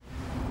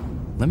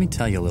Let me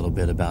tell you a little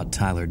bit about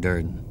Tyler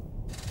Durden.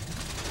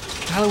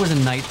 Tyler was a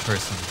night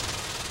person.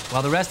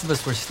 While the rest of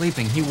us were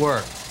sleeping, he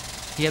worked.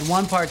 He had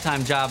one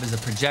part-time job as a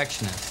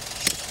projectionist.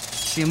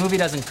 See, a movie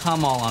doesn't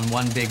come all on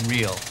one big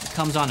reel. It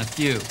comes on a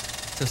few.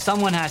 So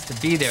someone has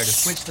to be there to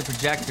switch the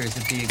projectors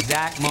at the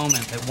exact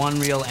moment that one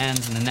reel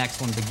ends and the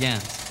next one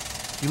begins.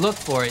 If you look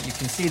for it, you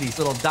can see these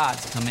little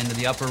dots come into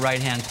the upper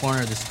right-hand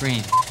corner of the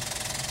screen.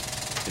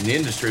 In the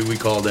industry, we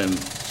call them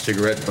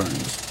cigarette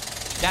burns.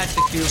 That's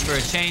the cue for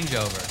a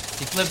changeover.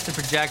 He flips the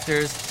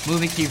projectors,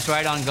 movie keeps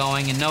right on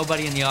going, and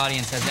nobody in the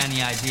audience has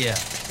any idea.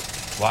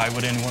 Why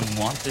would anyone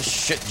want this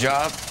shit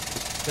job?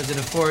 Because it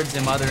affords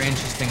him other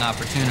interesting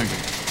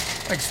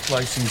opportunities. Like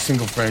splicing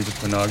single frames of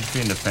pornography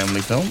into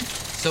family films.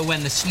 So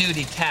when the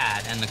snooty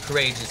cat and the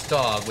courageous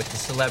dog with the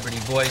celebrity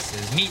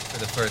voices meet for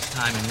the first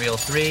time in reel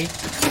 3,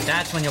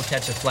 that's when you'll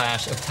catch a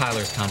flash of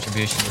Tyler's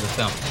contribution to the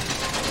film.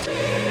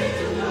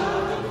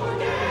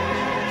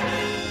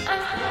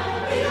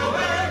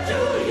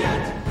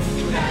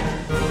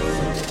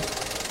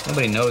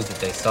 Nobody knows that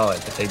they saw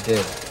it, but they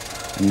did.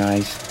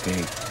 Nice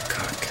big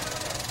cock.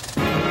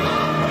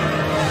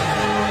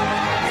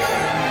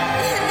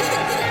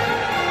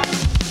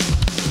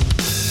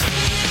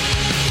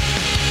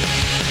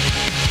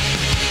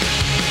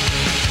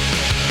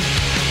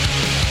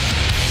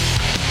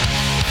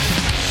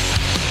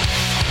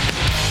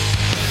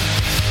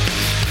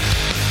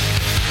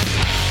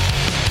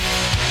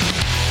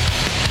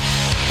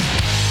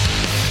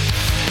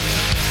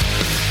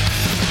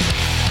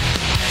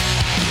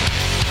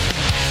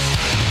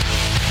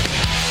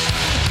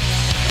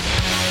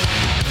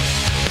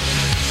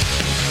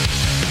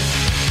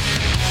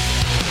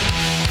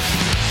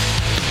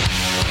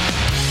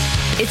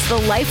 It's the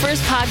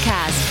LIFERS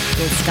podcast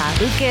with Scott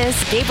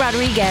Lucas, Gabe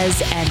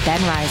Rodriguez, and Ben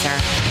Reiser.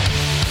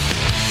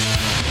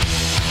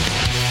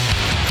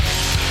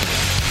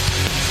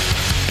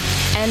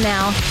 And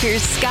now,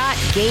 here's Scott,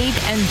 Gabe,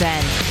 and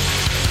Ben.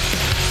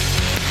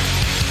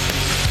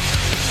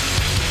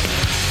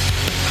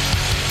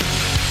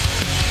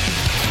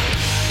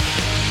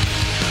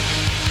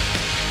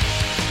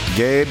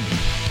 Gabe,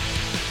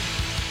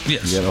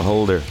 Yes. you got a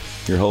holder.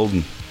 You're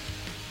holding.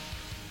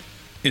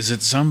 Is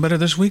it sound better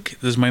this week?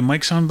 Does my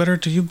mic sound better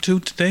to you two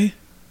today?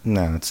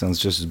 No, it sounds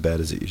just as bad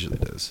as it usually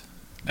does.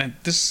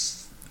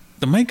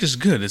 The mic is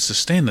good. It's the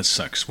stand that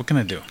sucks. What can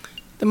I do?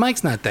 The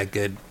mic's not that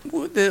good.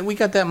 We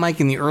got that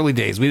mic in the early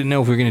days. We didn't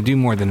know if we were going to do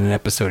more than an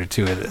episode or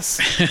two of this.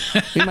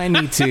 We might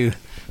need to.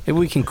 Maybe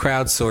we can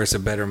crowdsource a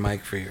better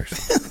mic for you or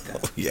something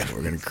like that. Yeah,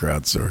 we're going to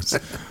crowdsource.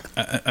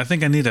 I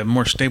think I need a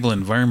more stable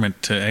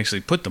environment to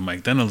actually put the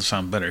mic. Then it'll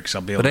sound better because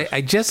I'll be able But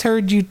I just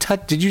heard you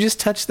touch. Did you just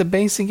touch the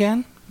bass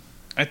again?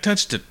 I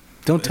touched it.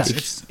 Don't touch.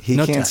 He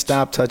No can't touch.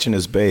 stop touching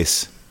his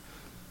bass.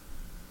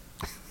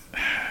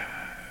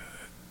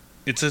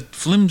 It's a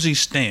flimsy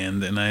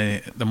stand, and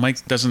the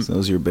mic doesn't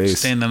So's your bass.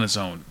 stand on its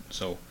own.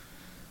 So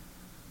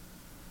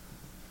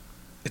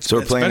So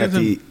we're playing better at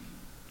than- the...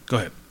 Go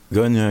ahead.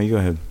 Go ahead. No, you go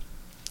ahead.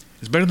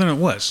 It's better than it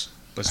was,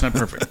 but it's not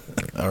perfect.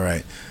 All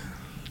right.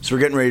 So we're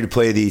getting ready to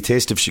play the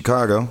Taste of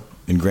Chicago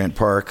in Grant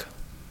Park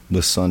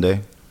this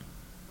Sunday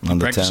on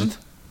the Practicing? 10th.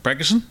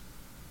 Practicing?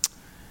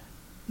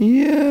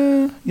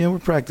 Yeah, we're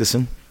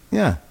practicing.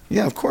 Yeah,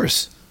 of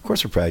course. Of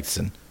course we're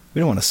practicing. We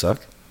don't want to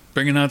suck.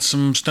 Bringing out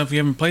some stuff you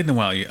haven't played in a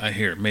while, I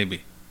hear,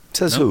 maybe.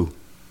 Says No? who?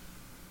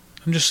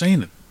 I'm just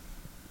saying it.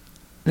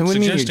 And what do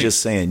you mean you're Suggesting.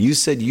 just saying? You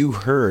said you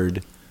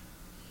heard.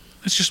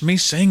 It's just me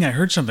saying I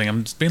heard something.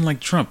 I'm being like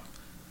Trump.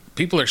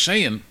 People are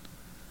saying.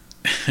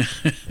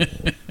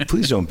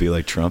 Please don't be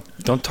like Trump.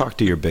 Don't talk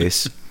to your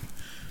bass.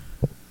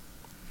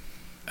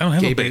 I don't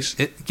have a Gabe, bass.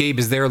 Gabe,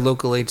 is there a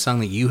local age song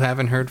that you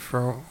haven't heard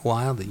for a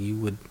while that you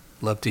would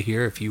love to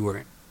hear if you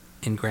were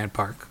in Grant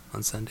Park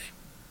on Sunday?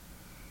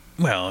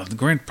 Well, the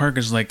Grant Park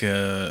is like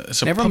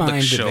it's a Never public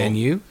mind show. the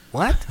venue.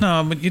 What?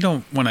 No, but you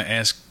don't want to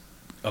ask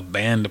a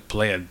band to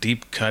play a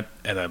deep cut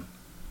at a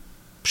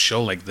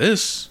show like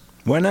this.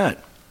 Why not?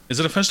 Is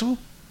it a festival?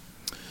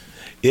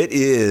 It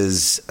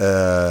is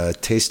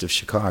Taste of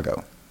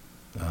Chicago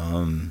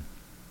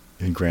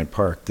in Grant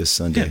Park this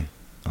Sunday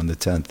on the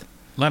 10th.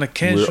 A lot of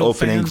casual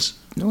fans.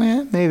 Oh,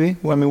 yeah, maybe.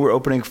 Well, I mean, we're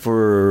opening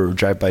for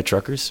drive-by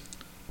truckers.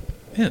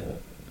 Yeah.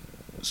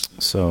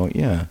 So,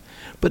 yeah.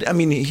 But, I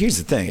mean, here's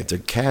the thing. If they're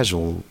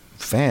casual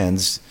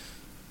fans,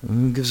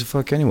 who gives a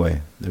fuck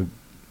anyway? They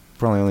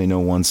probably only know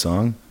one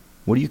song.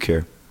 What do you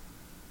care?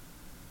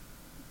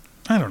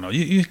 I don't know.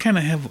 You kind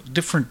of have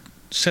different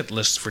set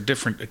lists for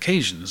different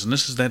occasions, and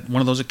this is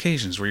one of those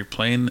occasions where you're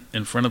playing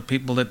in front of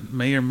people that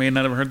may or may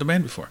not have heard the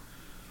band before.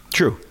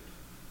 True.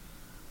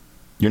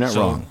 You're not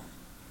So, wrong.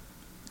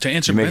 To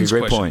answer You make a Ben's great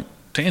question, point.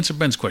 To answer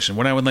Ben's question,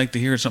 what I would like to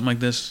hear is something like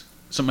this,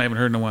 something I haven't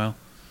heard in a while.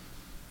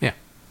 Yeah.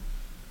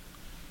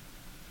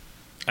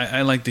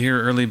 I like to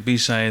hear early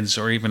B-sides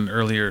or even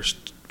earlier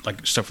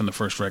like stuff from the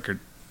first record.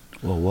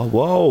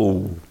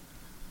 Whoa.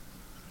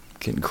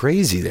 Getting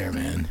crazy there,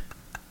 man.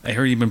 I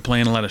heard you've been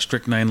playing a lot of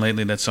Strychnine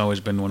lately. That's always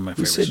been one of my Who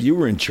favorites. said you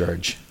were in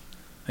charge?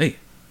 Hey,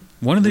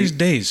 one of these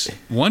days,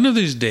 I'm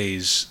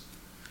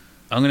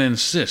going to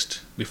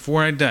insist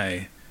before I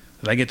die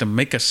that I get to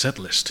make a set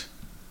list.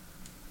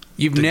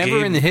 You've The never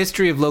Gabe- in the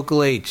history of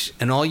Local H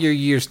and all your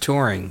years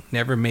touring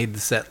never made the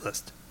set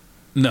list.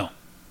 No.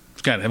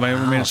 Scott, have I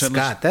ever made a set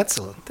Scott, that's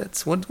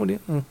what do you?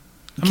 list?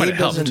 I might Gabe have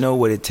helped. doesn't know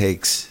what it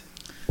takes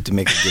to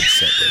make a good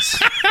set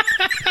list.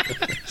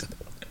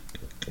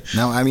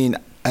 Now, I mean,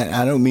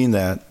 I don't mean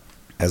that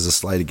as a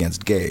slight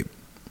against Gabe,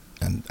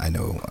 and I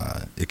know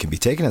it can be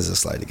taken as a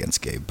slight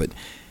against Gabe, but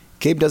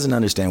Gabe doesn't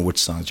understand which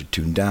songs are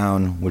tuned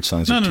down, which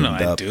songs are tuned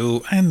up. I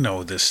do. I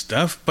know this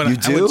stuff, but You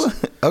I do? would,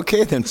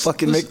 Okay, then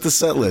fucking make the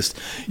set list.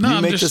 No, You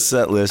I'm make just- the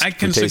set list I for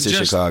can Taste of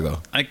suggest-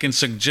 Chicago. I can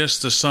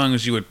suggest the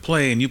songs you would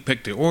play, and you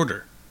pick the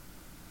order.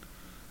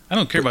 I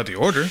don't care about the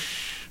order.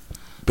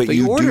 But The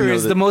you do order know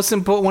is that the most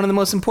important, one of the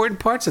most important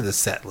parts of the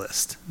set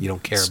list. You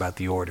don't care about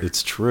the order.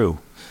 it's true.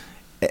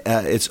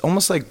 It's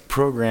almost like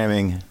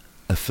programming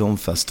a film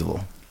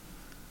festival.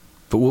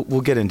 But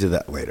we'll get into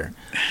that later.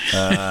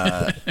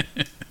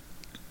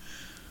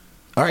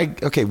 All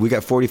right, okay, we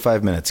got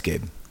 45 minutes,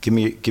 Gabe. Give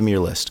me your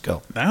list.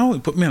 Go. Now, you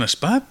put me on a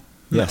spot?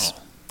 Yes.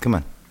 Come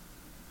on.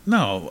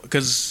 No,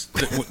 because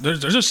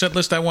there's a set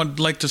list I would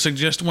like to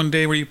suggest one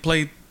day where you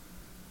play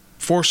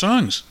 4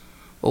 songs.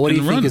 Well, what do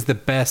in you the think run. is the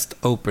best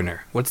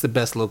opener? What's the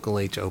best Local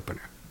H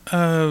opener?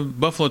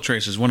 Buffalo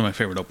Trace is one of my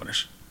favorite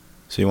openers.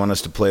 So you want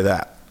us to play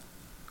that?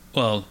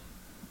 Well,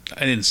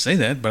 I didn't say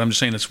that, but I'm just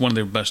saying it's one of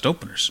their best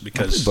openers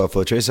because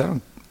Buffalo Trace, I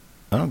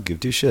don't give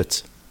two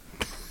shits.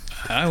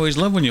 I always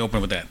love when you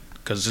open with that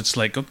because it's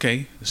like,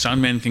 okay, the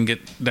sound man can get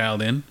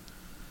dialed in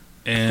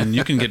and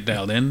you can get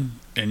dialed in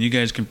and you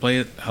guys can play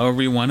it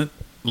however you want it,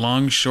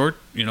 long, short.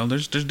 You know,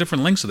 there's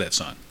different lengths of that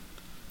song.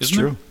 It's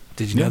Isn't true.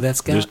 Did you know that,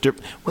 Scott?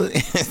 Well,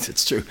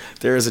 it's true.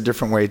 There is a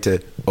different way to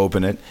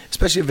open it,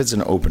 especially if it's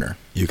an opener.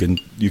 You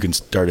can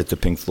start it the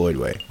Pink Floyd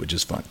way, which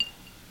is fun.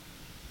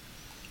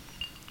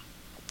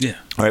 Yeah.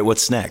 All right,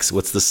 what's next?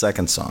 What's the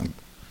second song?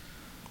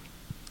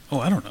 Oh,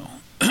 I don't know.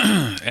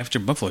 After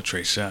Buffalo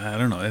Trace, I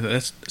don't know.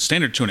 That's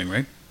standard tuning,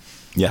 right?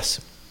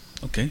 Yes.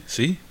 Okay.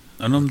 See,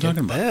 I know what I'm talking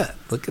about. That.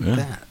 Look at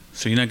that.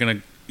 So you're not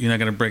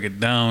gonna break it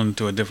down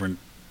to a different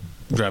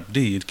drop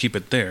D. You'd keep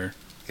it there.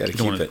 Got to You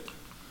don't keep wanna- it.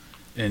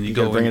 And you, You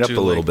go got to bring it up a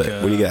into, little like,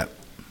 bit. What do you got?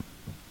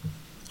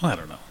 Well, I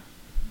don't know.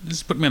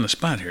 Just put me on the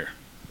spot here.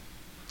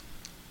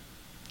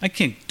 I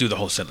can't do the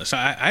whole set list.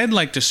 I'd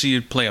like to see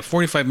you play a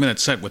 45-minute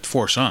set with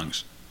 4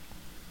 songs.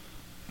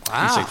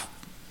 Wow.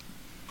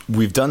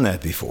 We've done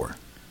that before.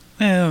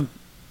 Yeah.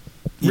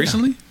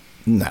 Recently?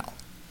 No.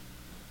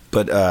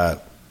 But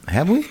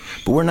have we?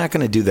 But we're not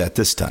going to do that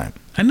this time.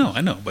 I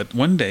know. But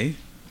one day,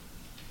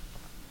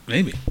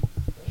 maybe.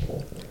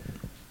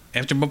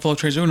 After Buffalo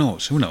Trace, who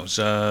knows?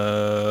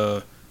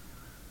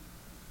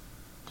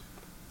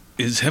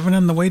 Is Heaven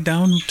on the Way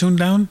Down tuned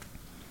down?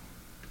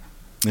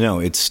 No,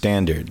 it's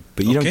standard.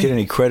 But you don't Okay. get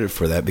any credit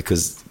for that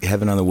because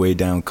Heaven on the Way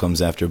Down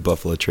comes after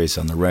Buffalo Trace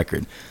on the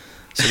record.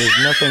 So there's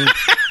nothing.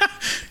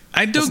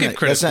 I do That's get not-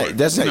 credit that's not- for it.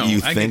 that's not No, you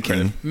I get thinking.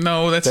 credit.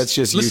 No, That's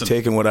just listen, you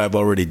taking what I've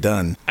already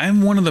done.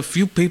 I'm one of the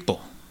few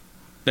people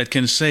that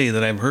can say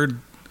that I've heard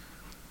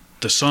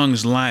the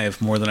songs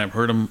live more than I've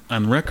heard them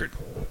on record.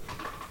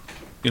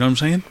 You know what I'm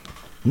saying?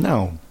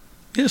 No.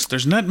 Yes,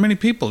 there's not many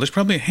people. There's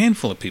probably a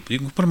handful of people. You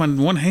can put them on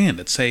one hand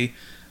that say,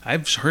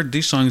 I've heard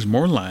these songs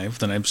more live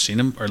than I've seen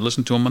them or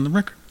listened to them on the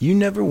record. You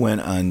never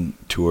went on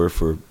tour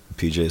for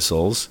PJ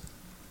Souls.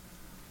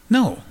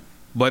 No,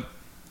 but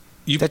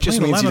you That just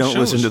played a means lot you of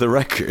don't listen shows. to the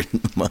record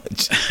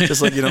much.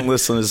 Just like you don't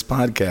listen to this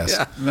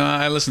podcast. No,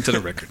 I listen to the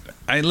record.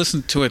 I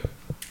listen to it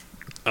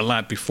a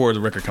lot before the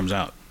record comes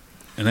out.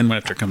 And then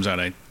after it comes out,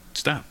 I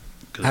stop.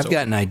 'cause I've it's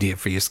got an idea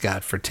for you,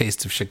 Scott, for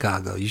Taste of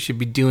Chicago. You should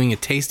be doing a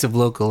Taste of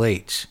Local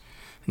H.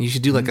 And you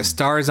should do like a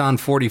Stars on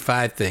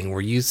 45 thing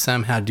where you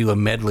somehow do a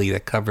medley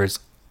that covers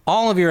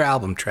all of your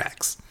album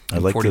tracks I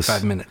in like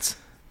 45 this. minutes.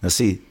 Now,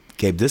 see,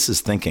 Gabe, this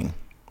is thinking.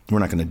 We're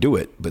not going to do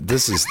it, but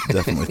this is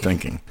definitely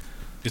thinking.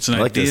 It's an I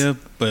like idea,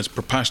 but it's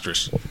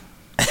preposterous.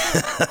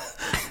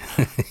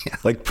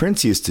 Like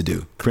Prince used to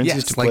do. Prince Yes,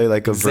 used to like- play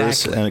like a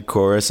verse exactly. and a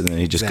chorus, and then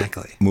he just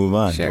Exactly. move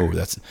on. Sure.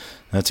 Oh,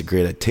 that's a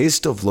great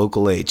Taste of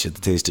Local H at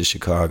the Taste of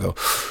Chicago.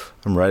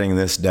 I'm writing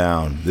this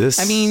down. This.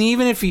 I mean,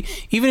 even if you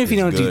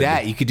don't do good.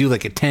 that, you could do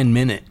like a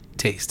 10-minute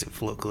Taste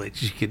of Local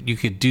H. You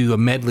could do a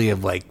medley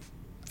of like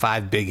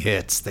 5 big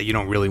hits that you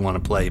don't really want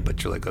to play,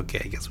 but you're like,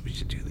 okay, I guess we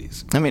should do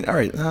these. I mean, all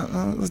right.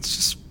 Let's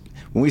just.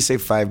 When we say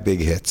 5 big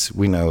hits,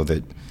 we know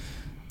that.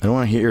 I don't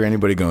want to hear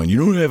anybody going, "You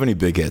don't have any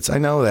big hits." I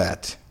know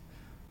that.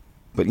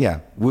 But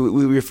yeah,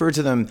 we refer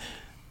to them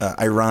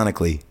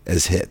ironically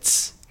as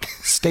hits.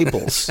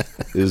 Staples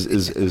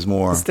is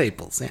more.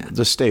 Staples, yeah.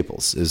 The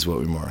staples is what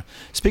we more.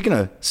 Speaking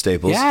of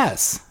staples,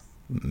 Yes.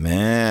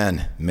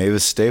 man,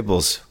 Mavis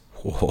Staples,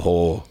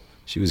 whoa,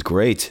 she was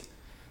great.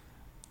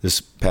 This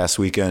past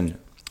weekend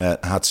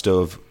at Hot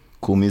Stove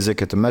Cool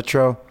Music at the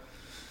Metro,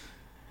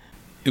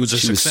 It was a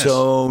she success. was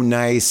so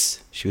nice.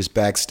 She was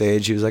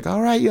backstage. She was like, "All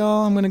right,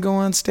 y'all, I'm gonna go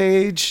on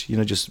stage." You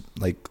know, just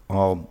like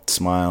all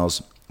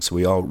smiles. So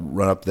we all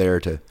run up there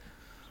to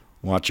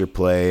watch her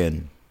play,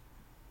 and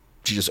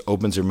she just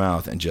opens her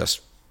mouth and just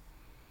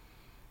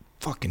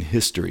fucking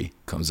history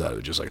comes out of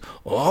it. Just like,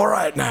 all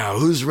right, now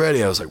who's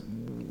ready? I was like,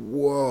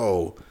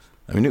 whoa.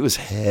 I mean, it was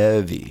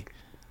heavy.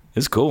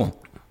 It's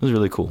cool. It was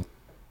really cool.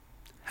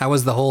 How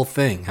was the whole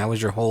thing? How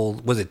was your whole?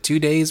 Was it 2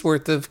 days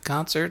worth of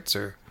concerts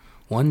or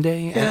 1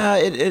 day? Yeah,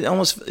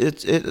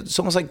 it's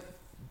almost like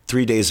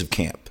 3 days of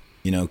camp.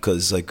 You know,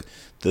 because like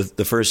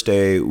the first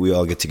day we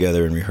all get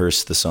together and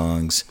rehearse the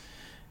songs,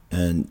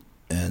 and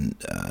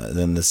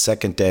then the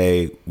second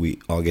day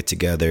we all get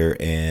together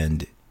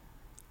and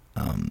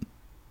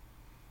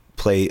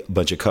play a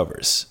bunch of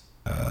covers.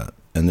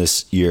 And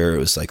this year it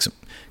was like some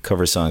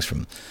cover songs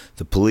from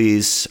The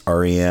Police,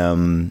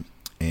 REM,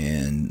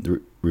 and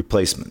the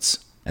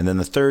Replacements. And then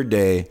the third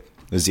day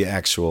was the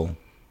actual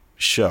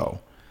show.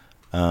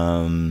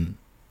 And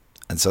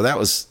so that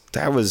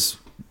was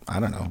I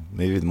don't know,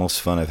 maybe the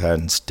most fun I've had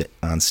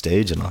on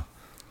stage in a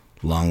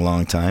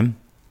long time.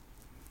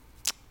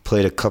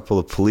 Played a couple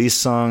of Police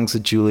songs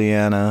with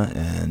Juliana,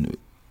 and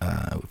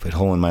we played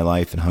Hole in My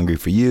Life and Hungry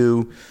for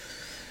You.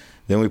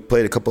 Then we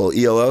played a couple of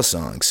ELO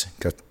songs.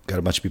 Got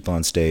a bunch of people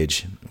on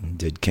stage.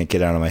 Did Can't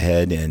Get Out of My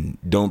Head and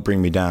Don't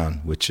Bring Me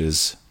Down, which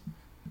is,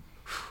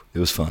 it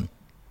was fun.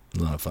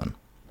 A lot of fun.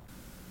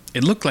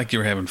 It looked like you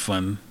were having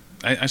fun.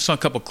 I saw a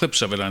couple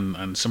clips of it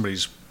on somebody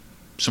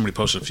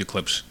posted a few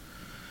clips.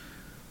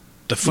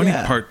 The funny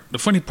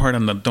part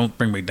on the Don't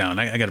Bring Me Down,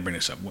 I got to bring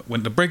this up.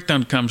 When the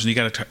breakdown comes and you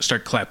got to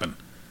start clapping.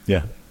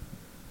 Yeah.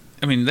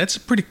 I mean, that's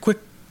pretty quick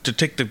to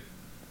take the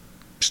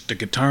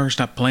guitar,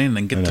 stop playing, and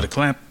then get to the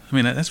clap. I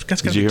mean, that's got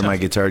to be Did you hear tough. my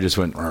guitar just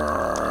went...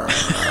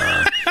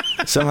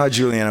 Somehow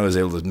Juliana was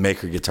able to make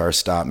her guitar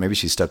stop. Maybe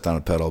she stepped on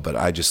a pedal, but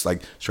I just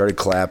like started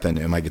clapping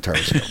and my guitar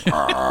was going...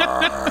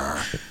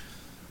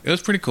 It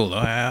was pretty cool, though.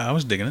 I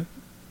was digging it.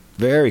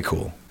 Very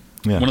cool.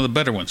 Yeah. One of the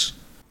better ones.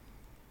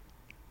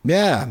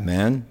 Yeah,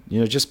 man. You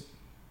know, just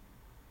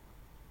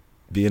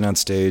being on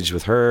stage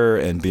with her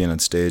and being on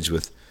stage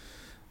with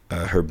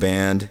her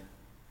band,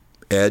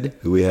 Ed,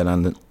 who we had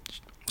on the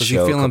Was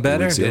show. he feeling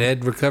better? Weeks ago. Did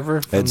Ed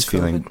recover from Ed's COVID?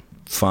 feeling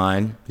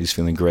fine. He's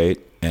feeling great.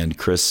 And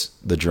Chris,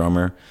 the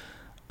drummer,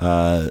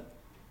 the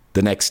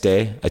next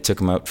day I took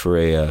him out for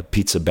a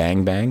pizza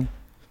bang bang.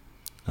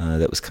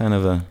 That was kind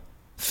of a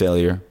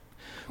failure.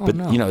 But,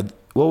 you know,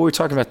 well, we were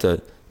talking about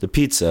the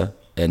pizza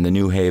and the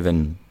New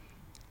Haven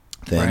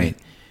thing. Right.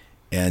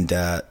 And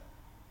I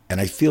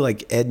feel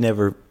like Ed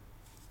never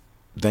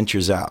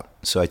ventures out.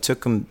 So I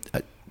took him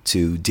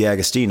to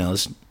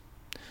D'Agostino's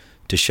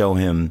to show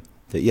him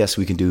that, yes,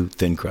 we can do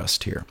thin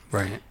crust here.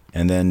 Right.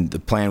 And then the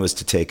plan was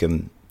to take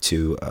him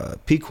to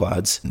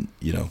Pequod's,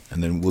 you know,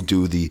 and then we'll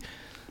do the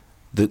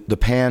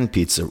pan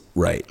pizza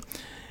right.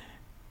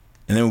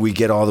 And then we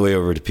get all the way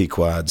over to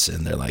Pequod's,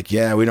 and they're like,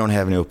 yeah, we don't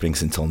have any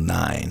openings until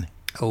 9.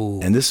 Oh.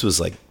 And this was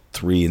like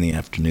 3 in the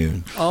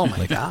afternoon. Oh,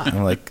 my God.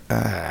 I'm like,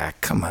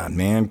 come on,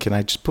 man. Can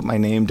I just put my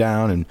name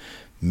down and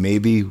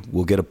maybe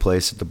we'll get a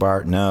place at the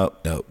bar? No.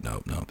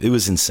 It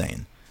was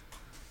insane.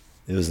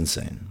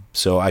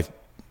 So I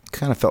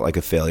kind of felt like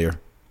a failure.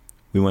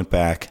 We went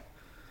back.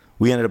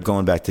 We ended up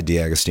going back to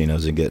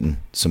D'Agostino's and getting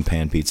some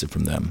pan pizza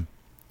from them,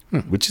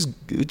 which is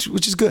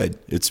good.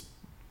 It's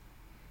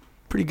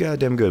pretty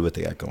goddamn good what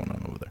they got going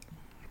on over there.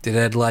 Did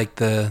Ed like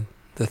the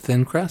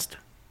thin crust?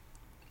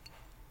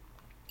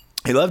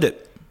 He loved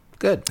it.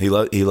 Good. He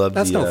loved.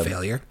 That's the, no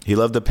failure. He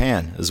loved the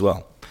pan as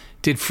well.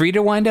 Did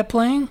Frida wind up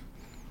playing?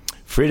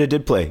 Frida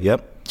did play.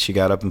 Yep, she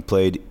got up and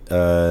played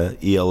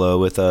ELO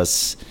with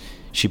us.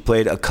 She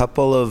played a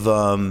couple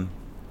of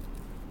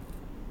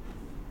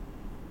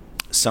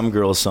Some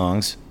Girl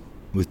songs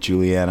with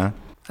Juliana.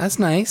 That's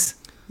nice.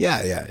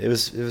 Yeah. It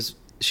was.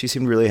 She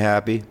seemed really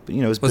happy. But,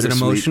 you know, it was it bittersweet.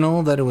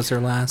 emotional that it was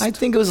her last? I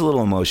think it was a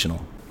little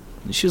emotional.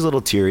 She was a little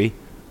teary.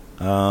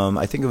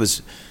 I think it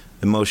was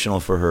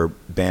emotional for her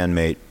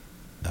bandmate,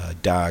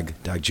 Doug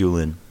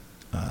Julian.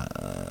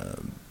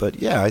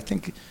 But yeah,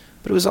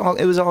 but it was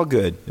all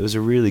good. It was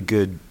a really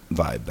good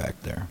vibe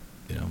back there,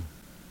 you know.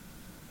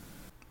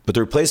 But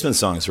the Replacement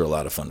songs were a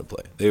lot of fun to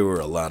play. They were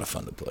a lot of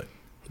fun to play.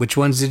 Which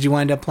ones did you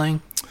wind up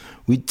playing?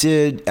 We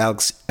did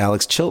Alex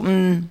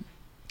Chilton,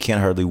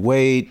 Can't Hardly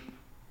Wait,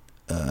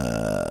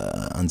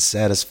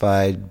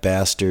 Unsatisfied,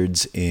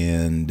 Bastards,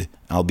 and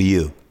I'll Be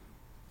You,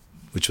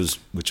 which was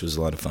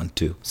a lot of fun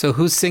too. So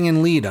who's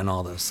singing lead on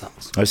all those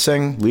songs? I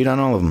sang lead on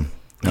all of them.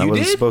 I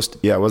wasn't supposed to.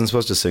 Yeah, I wasn't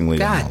supposed to sing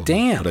lead on all God of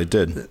damn. them, but I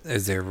did.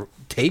 Is there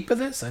tape of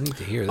this? I need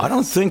to hear this. I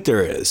don't think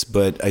there is,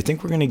 but I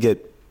think we're going to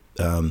get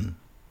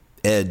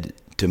Ed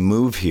to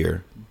move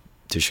here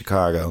to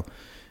Chicago,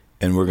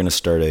 and we're going to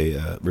start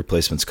a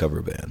Replacements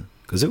cover band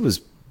because it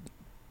was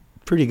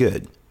pretty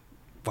good.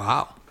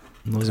 Wow.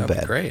 It wasn't That'd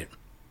be bad. Great.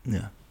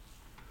 Yeah.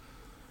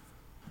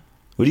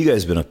 What have you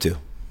guys been up to?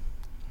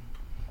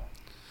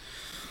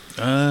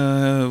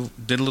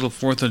 Did a little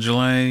 4th of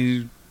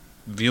July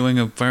viewing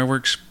of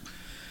fireworks.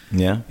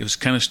 Yeah. It was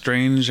kind of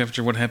strange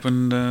after what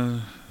happened.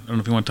 I don't know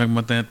if you want to talk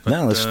about that. But,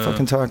 No, let's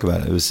fucking talk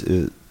about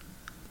it.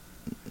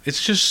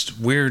 It's just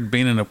weird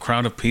being in a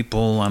crowd of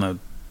people on a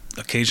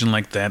occasion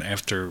like that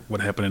after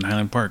what happened in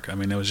Highland Park. I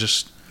mean, it was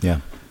just, Yeah.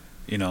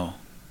 you know,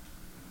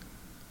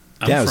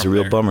 Yeah, it was a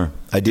real there. bummer.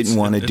 I didn't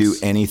want to do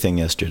it's- anything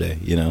yesterday,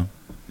 you know?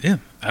 Yeah,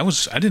 I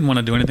didn't want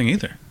to do anything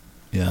either.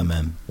 Yeah,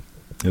 man.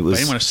 It I was.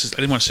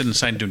 didn't want to sit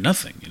inside and do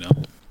nothing, you know.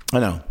 I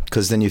know,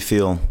 because then you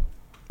feel,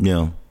 you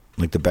know,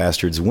 like the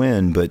bastards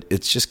win, but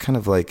it's just kind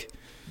of like,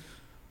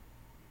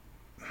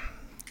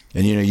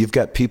 and you know, you've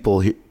got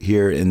people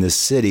here in this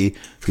city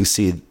who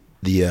see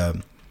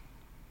the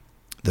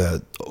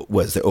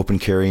open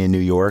carry in New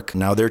York.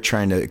 Now they're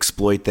trying to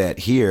exploit that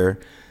here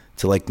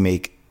to like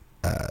make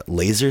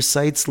laser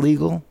sights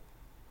legal.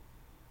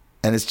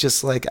 And it's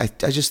just like,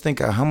 I just think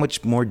how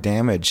much more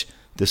damage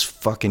this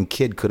fucking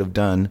kid could have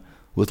done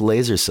with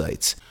laser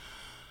sights.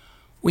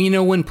 Well, you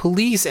know, when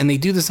police, and they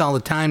do this all the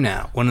time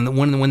now,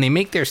 when they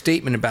make their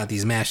statement about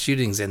these mass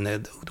shootings,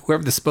 and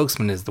whoever the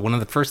spokesman is, one of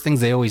the first things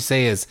they always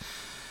say is,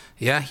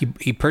 yeah,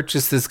 he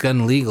purchased this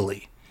gun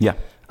legally. Yeah.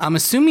 I'm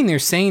assuming they're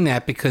saying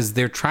that because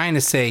they're trying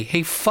to say,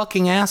 hey,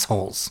 fucking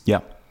assholes.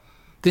 Yeah.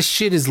 This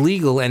shit is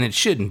legal and it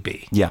shouldn't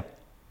be. Yeah.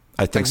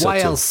 I think Like, so why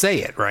too. else say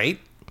it, right?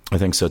 I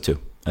think so too.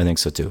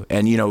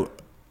 And you know,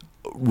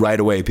 right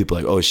away people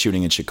are like, oh,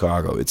 shooting in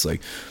Chicago. It's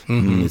like,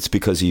 it's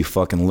because of you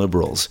fucking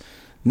liberals.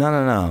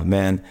 No,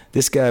 man.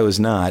 This guy was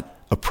not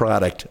a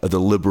product of the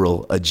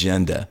liberal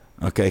agenda.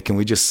 Okay, can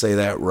we just say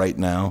that right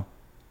now?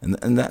 And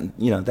that,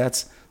 you know,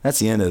 that's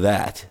the end of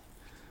that.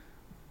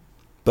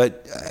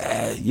 But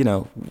you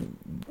know,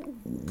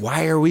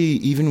 why are we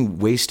even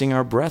wasting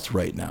our breath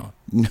right now?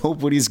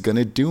 Nobody's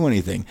gonna do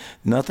anything.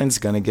 Nothing's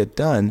gonna get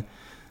done.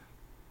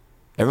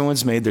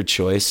 Everyone's made their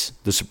choice.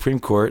 The Supreme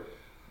Court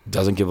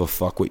doesn't give a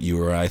fuck what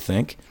you or I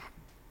think.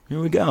 Here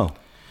we go.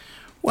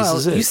 Well,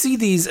 This is it. you see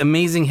these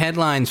amazing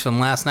headlines from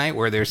last night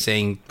where they're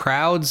saying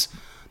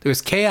there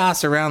was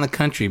chaos around the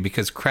country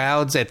because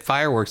crowds at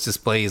fireworks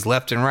displays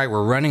left and right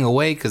were running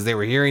away because they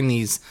were hearing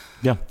these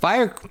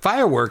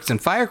fireworks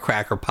and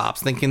firecracker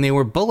pops thinking they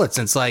were bullets.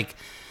 And it's like,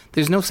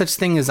 there's no such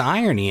thing as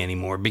irony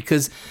anymore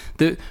because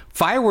the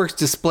fireworks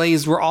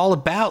displays were all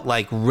about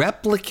like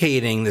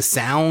replicating the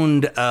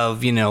sound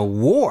of, you know,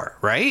 war,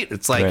 right?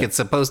 It's like, Right. It's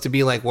supposed to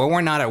be like, well,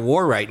 we're not at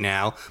war right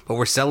now, but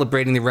we're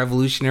celebrating the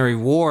Revolutionary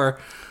War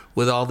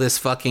with all this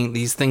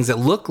these things that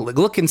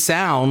look and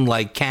sound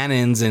like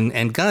cannons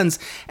and guns.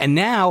 And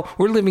now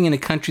we're living in a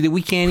country that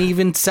we can't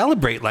even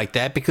celebrate like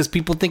that because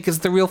people think it's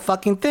the real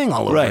fucking thing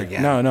all over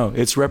again. No,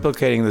 it's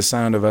replicating the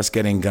sound of us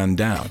getting gunned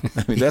down.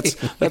 I mean,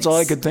 that's all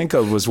I could think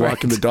of was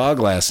walking the dog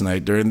last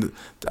night.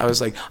 I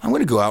was like, I'm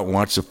going to go out and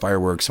watch the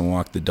fireworks and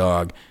walk the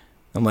dog.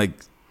 I'm like,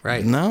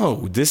 Right.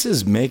 No, this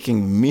is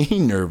making me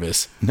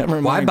nervous. Never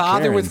mind. Why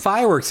bother caring. with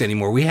fireworks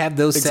anymore? We have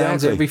those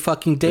sounds Exactly. every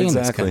fucking day in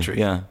this country.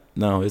 Yeah.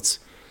 No,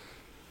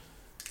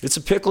 it's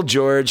a pickle,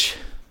 George.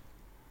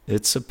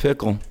 It's a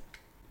pickle.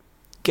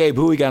 Gabe,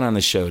 who we got on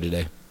the show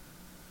today?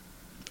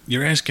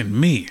 You're asking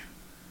me,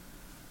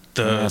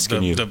 I'm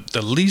asking you.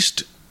 the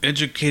least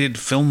educated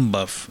film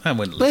buff. I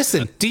wouldn't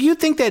Listen, do you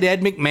think that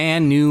Ed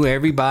McMahon knew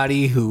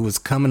everybody who was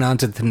coming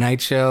onto the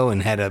Tonight Show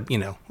and had a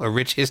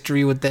rich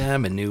history with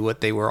them and knew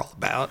what they were all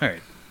about? All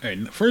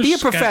right. First, Be a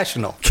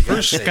professional. for God's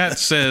First, sake. Scott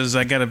says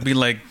I got to be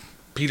like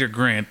Peter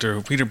Grant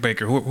or Peter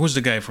Baker. Who's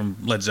the guy from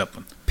Led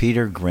Zeppelin?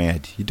 Peter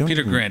Grant. You don't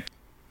Peter even- Grant.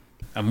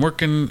 I'm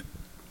working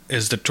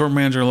as the tour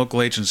manager at a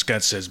local agent.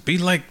 Scott says, be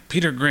like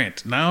Peter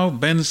Grant. Now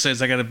Ben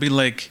says I got to be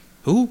like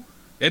who?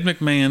 Ed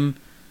McMahon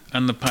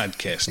on the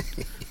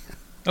podcast.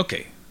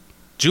 Okay.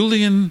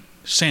 Julian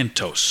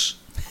Santos.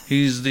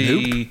 He's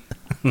the...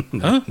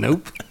 Huh?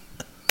 Nope.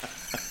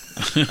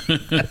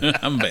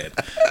 I'm bad.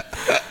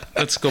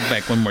 Let's go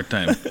back one more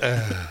time.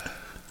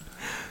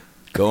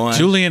 Go on.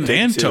 Julian Take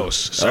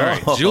Antos. two. Sorry.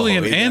 Oh,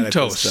 Julian he got it this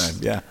Antos.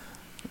 time. Yeah.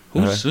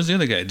 Who's the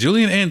other guy?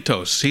 Julian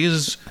Antos. He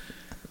is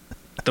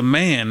the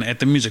man at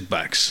the Music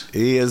Box.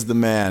 He is the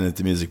man at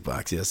the Music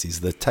Box. Yes,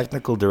 he's the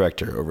technical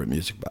director over at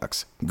Music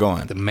Box. Go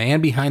on. The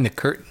man behind the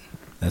curtain.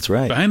 That's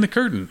right. Behind the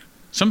curtain.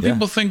 Some Yeah.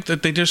 people think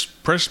that they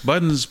just press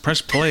buttons,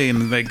 press play,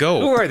 and they go.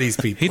 Who are these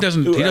people? He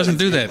doesn't. He doesn't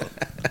do that.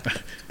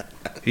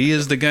 He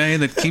is the guy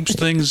that keeps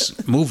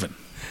things moving,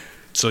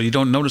 so you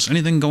don't notice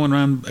anything going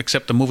on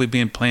except the movie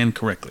being planned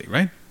correctly,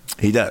 right?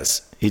 He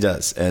does. He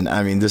does. And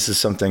I mean, this is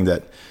something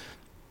that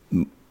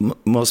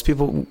most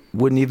people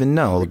wouldn't even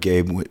know.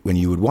 Gabe, when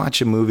you would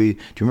watch a movie, do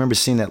you remember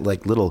seeing that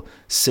like little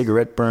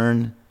cigarette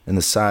burn in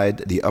the side,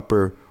 the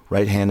upper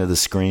right hand of the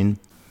screen?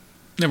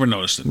 Never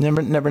noticed it.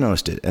 Never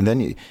noticed it. And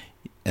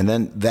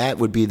then that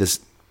would be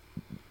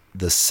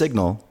the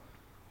signal.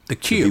 The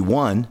Would cue. be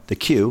one, the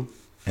cue,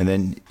 and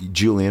then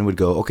Julian would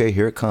go, okay,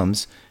 here it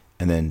comes,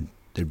 and then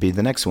there'd be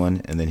the next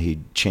one, and then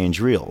he'd change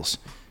reels,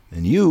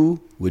 and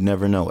you would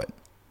never know it.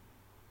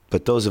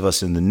 But those of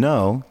us in the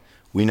know,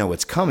 we know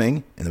what's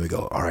coming, and then we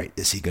go, all right,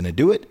 is he going to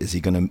do it? Is he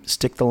going to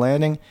stick the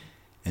landing?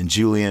 And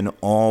Julian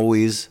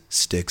always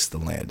sticks the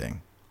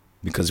landing,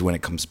 because when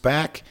it comes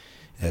back,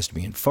 it has to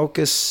be in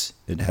focus.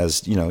 It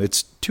has,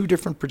 it's two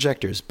different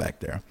projectors back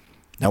there.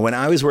 Now, when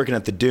I was working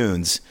at the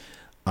Dunes,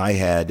 I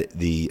had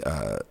the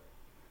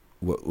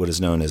what is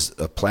known as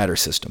a platter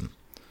system.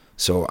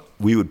 So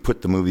we would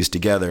put the movies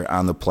together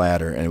on the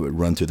platter, and it would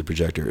run through the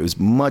projector. It was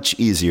much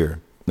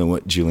easier than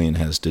what Julian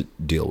has to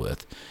deal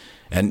with.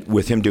 And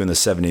with him doing the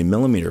 70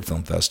 millimeter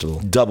film festival,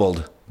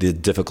 doubled the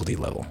difficulty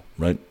level,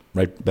 right?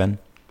 Right, Ben?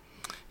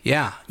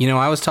 Yeah. You know,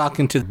 I was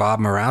talking to Bob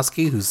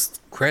Murawski, whose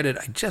credit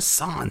I just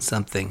saw on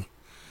something.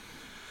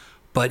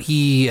 But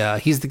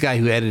he's the guy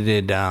who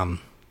edited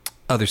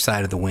Other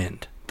Side of the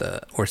Wind,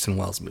 the Orson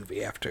Welles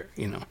movie after,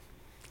 you know.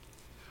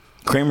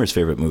 Kramer's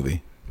favorite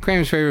movie.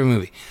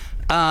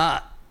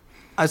 I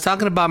was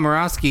talking to Bob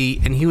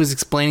Murawski, and he was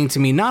explaining to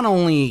me not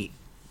only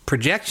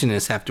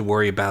projectionists have to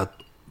worry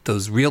about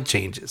those reel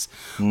changes,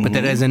 but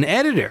that as an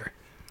editor,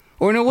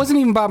 or no, it wasn't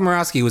even Bob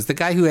Murawski, it was the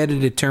guy who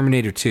edited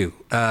Terminator 2.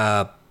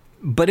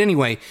 But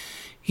anyway,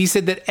 he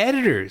said that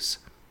editors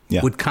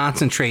would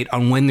concentrate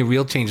on when the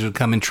reel changes would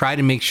come and try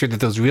to make sure that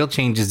those reel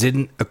changes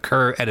didn't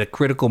occur at a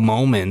critical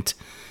moment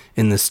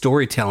in the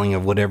storytelling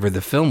of whatever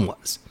the film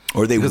was.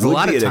 Or they because would a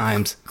lot be of at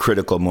times, a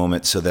critical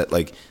moment so that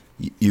like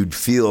you'd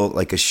feel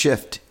like a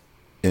shift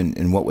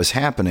in what was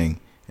happening,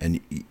 and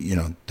you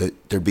know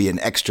there'd be an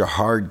extra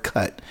hard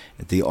cut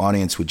that the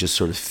audience would just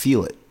sort of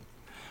feel it.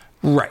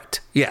 Right.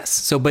 Yes.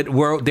 So, but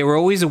they were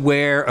always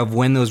aware of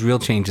when those reel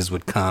changes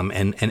would come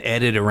and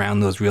edit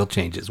around those reel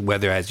changes,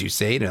 whether, as you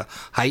say, to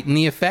heighten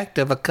the effect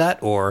of a cut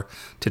or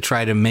to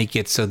try to make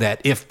it so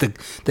that if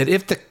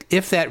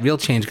that reel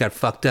change got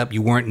fucked up,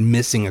 you weren't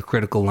missing a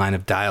critical line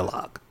of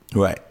dialogue.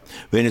 Right.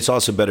 And it's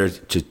also better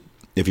to,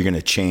 if you're going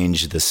to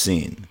change the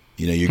scene,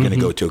 you know, you're going to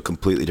go to a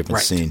completely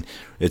different scene.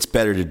 It's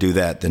better to do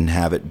that than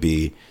have it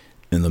be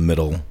in the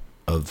middle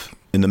of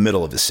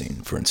the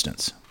scene, for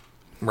instance.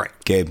 Right.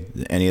 Gabe,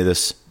 any of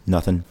this?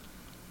 Nothing?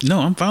 No,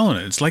 I'm following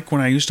it. It's like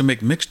when I used to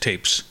make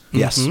mixtapes.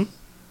 Yes.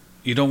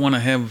 You don't want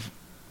to have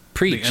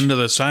the end of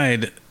the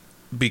side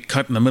be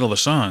cut in the middle of a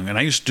song. And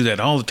I used to do that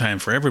all the time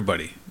for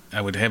everybody.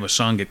 I would have a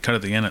song get cut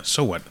at the end.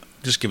 So what?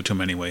 Just give it to them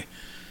anyway.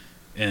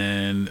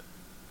 And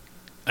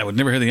I would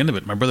never hear the end of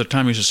it. My brother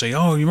Tom used to say,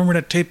 "Oh, you remember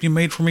that tape you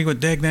made for me with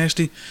Dag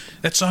Nasty?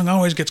 That song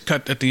always gets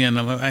cut at the end."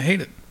 I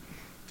hate it.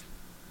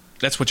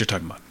 That's what you're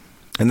talking about.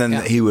 And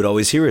then he would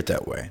always hear it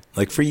that way.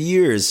 Like for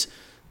years,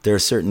 there are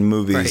certain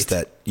movies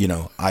that, you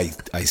know, I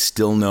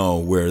still know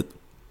where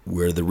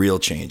the real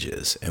change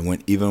is.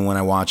 And even when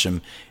I watch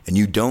them and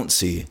you don't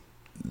see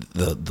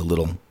the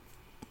little,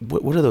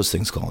 what are those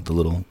things called? The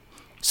little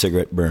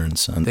cigarette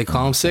burns. They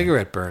call them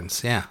cigarette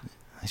burns, yeah.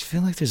 I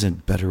feel like there's a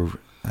better,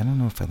 I don't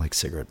know if I like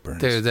cigarette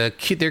burns.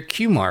 Their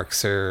cue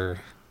marks are...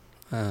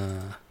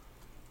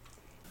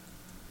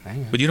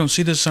 But you don't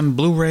see this on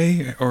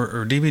Blu-ray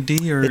or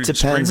DVD or it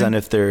depends streaming? on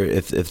if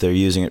they're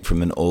using it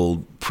from an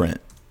old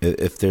print.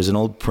 If there's an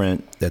old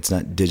print that's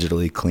not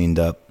digitally cleaned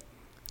up,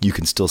 you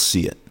can still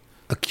see it.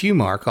 A cue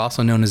mark,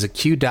 also known as a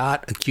cue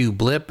dot, a cue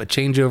blip, a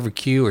changeover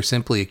cue, or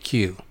simply a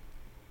cue,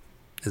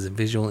 is a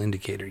visual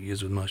indicator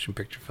used with motion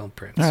picture film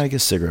prints. I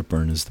guess cigarette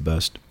burn is the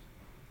best.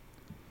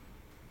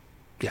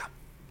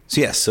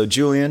 Yeah. So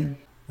Julian,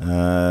 you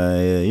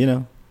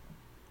know,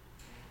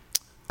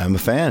 I'm a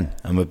fan.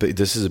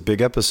 This is a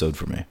big episode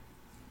for me.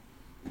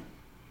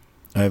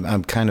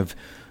 I'm kind of,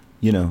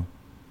 you know,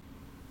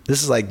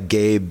 this is like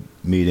Gabe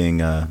meeting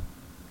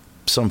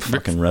some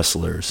fucking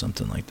wrestler or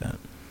something like that.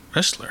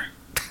 Wrestler?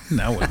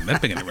 No, I wasn't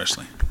that big into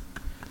wrestling.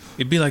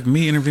 It'd be like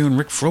me interviewing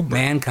Rick Froberg.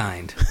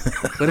 Mankind.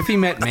 What if he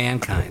met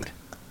Mankind?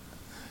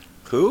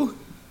 Who?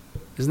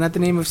 Isn't that the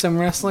name of some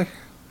wrestler?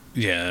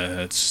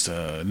 Yeah, it's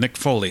Mick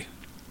Foley.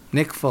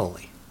 Mick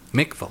Foley.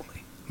 Mick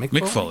Foley.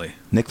 Nick Foley?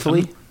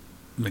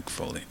 Mick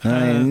Foley.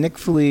 Nick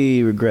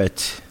Foley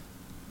regret.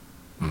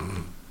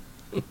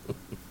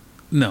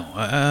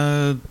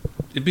 No,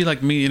 it'd be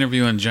like me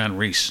interviewing John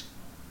Reese.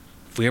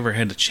 If we ever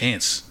had the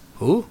chance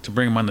to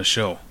bring him on the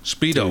show.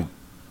 Speedo. Dude,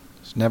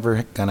 it's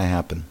never gonna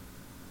happen.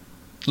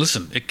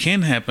 Listen, it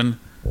can happen,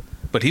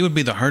 but he would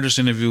be the hardest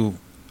interview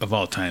of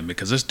all time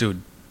because this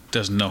dude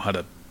doesn't know how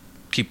to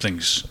keep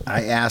things.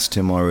 I asked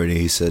him already.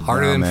 He said,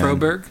 harder than man.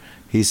 Froberg?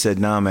 He said,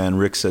 "Nah, man,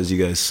 Rick says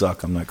you guys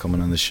suck. I'm not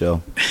coming on the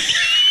show."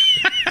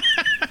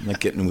 I'm not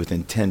getting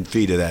within 10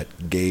 feet of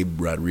that Gabe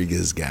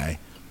Rodriguez guy.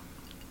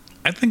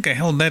 I think I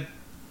held that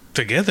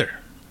together.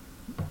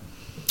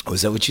 Oh,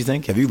 is that what you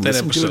think? Have you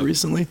listened to it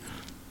recently?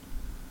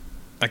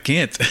 I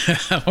can't.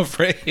 I'm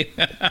afraid.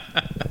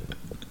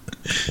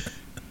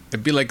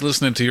 It'd be like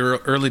listening to your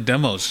early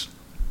demos.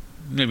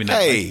 Maybe not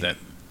like that.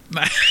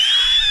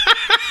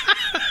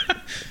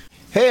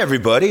 Hey,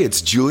 everybody.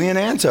 It's Julian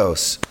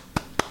Antos.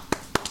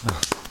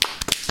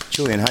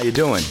 Julian, how you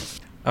doing?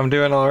 I'm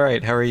doing all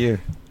right. How are you?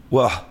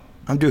 Well,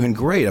 I'm doing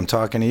great. I'm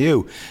talking to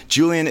you.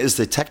 Julian is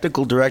the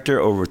technical director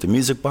over at the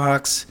Music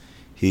Box.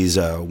 He's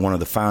one of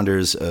the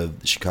founders of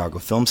the Chicago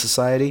Film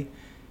Society,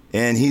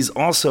 and he's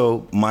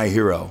also my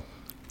hero.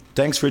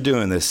 Thanks for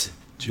doing this,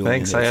 Julian.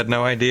 Thanks. I had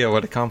no idea.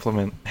 What a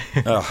compliment.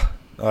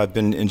 I've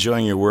been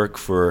enjoying your work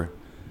for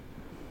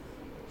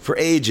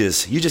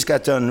ages. You just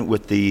got done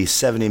with the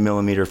 70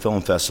 millimeter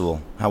film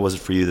festival. How was it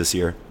for you this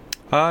year?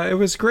 It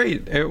was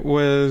great. It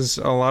was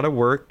a lot of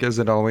work, as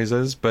it always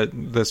is, but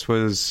this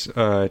was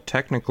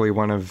technically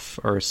one of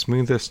our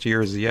smoothest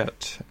years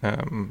yet.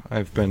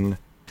 I've been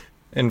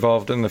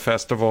involved in the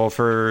festival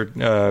for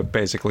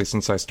basically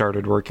since I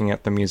started working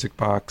at the Music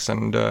Box,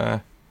 and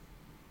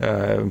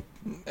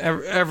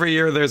every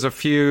year there's a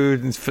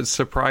few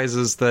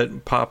surprises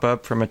that pop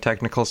up from a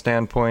technical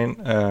standpoint,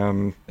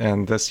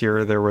 and this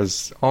year there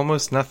was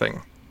almost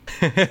nothing.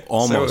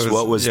 Almost. So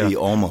what was the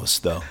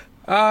almost though?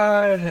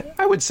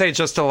 I would say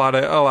just a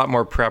lot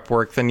more prep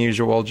work than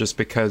usual, just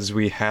because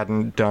we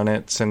hadn't done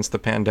it since the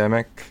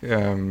pandemic.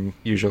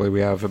 Usually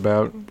we have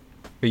about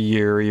a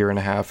year and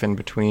a half in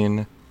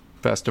between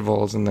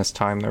festivals, and this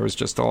time there was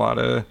just a lot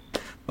of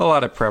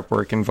prep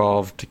work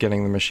involved,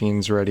 getting the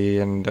machines ready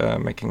and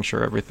making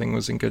sure everything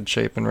was in good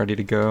shape and ready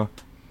to go.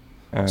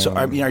 So,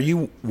 I mean, are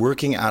you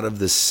working out of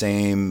the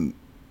same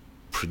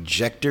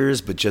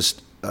projectors, but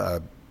just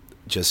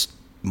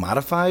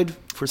modified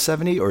for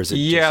 70, or is it?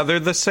 Yeah, they're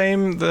the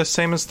same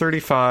as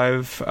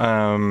 35.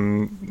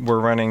 We're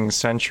running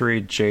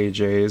Century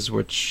JJs,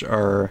 which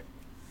are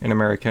an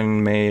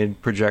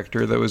American-made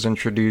projector that was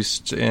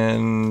introduced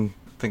in,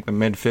 I think, the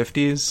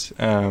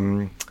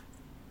mid-50s.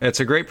 It's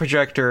a great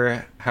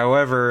projector.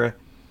 However,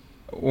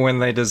 when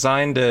they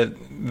designed it,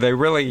 they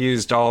really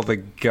used all the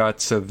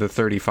guts of the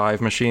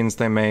 35 machines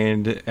they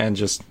made and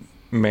just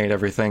made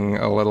everything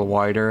a little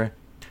wider.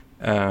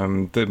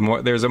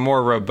 There's a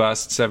more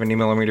robust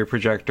 70mm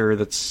projector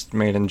that's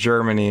made in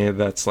Germany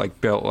that's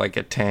like built like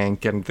a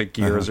tank, and the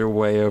gears are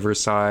way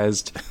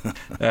oversized,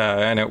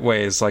 and it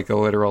weighs like a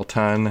literal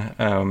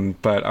ton.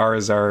 But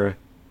ours are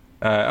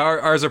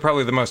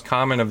probably the most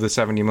common of the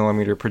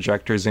 70mm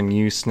projectors in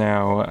use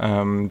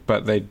now,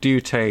 but they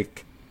do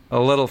take a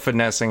little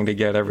finessing to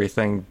get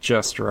everything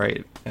just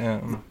right.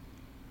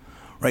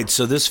 Right.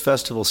 So this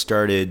festival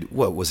started,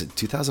 what was it,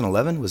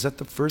 2011? Was that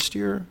the first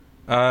year?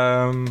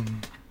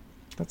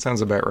 That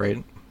sounds about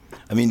right.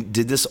 I mean,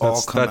 did this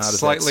all come out of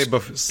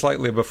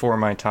slightly before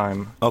my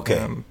time?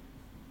 Okay.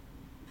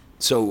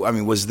 So, I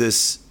mean, did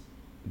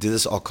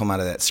this all come out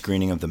of that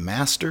screening of the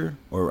Master,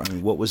 or I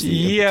mean, what was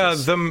the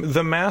impetus?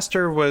 The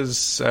Master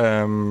was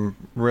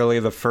really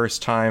the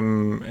first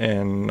time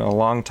in a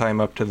long time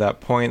up to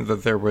that point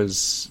that there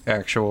was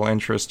actual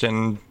interest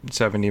in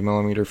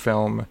 70mm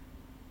film.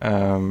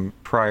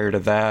 Prior to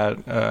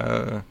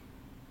that,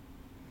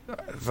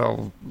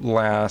 the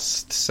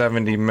last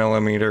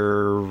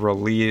 70mm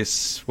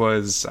release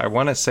was, I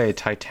want to say,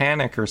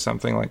 Titanic or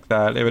something like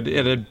that.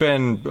 It had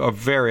been a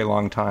very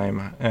long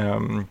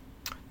time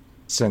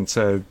since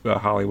a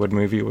Hollywood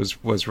movie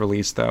was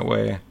released that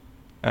way,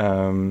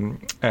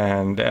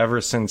 and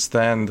ever since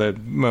then the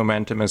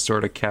momentum has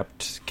sort of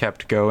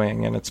kept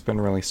going, and it's been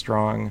really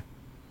strong.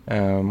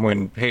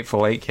 When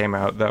Hateful Eight came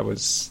out, that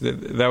was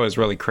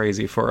really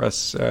crazy for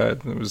us.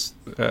 It was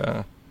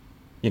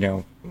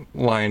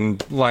line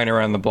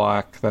around the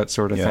block, that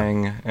sort of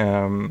thing.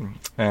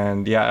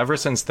 And yeah, ever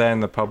since then,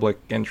 the public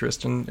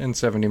interest in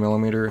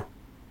 70mm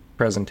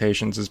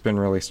presentations has been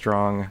really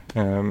strong.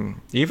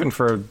 Even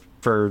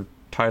for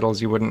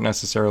titles you wouldn't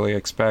necessarily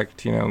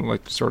expect,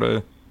 like sort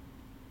of,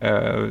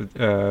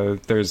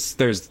 there's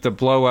the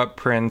blow up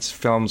prints,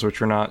 films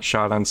which were not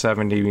shot on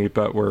 70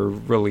 but were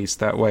released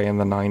that way in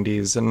the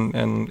 90s and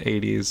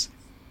 80s.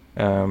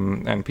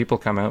 And people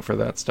come out for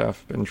that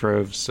stuff in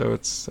droves, so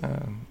it's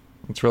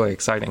really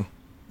exciting.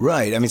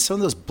 Right. I mean, some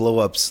of those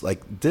blow-ups,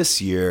 like this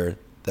year,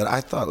 that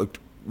I thought looked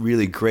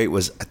really great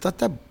I thought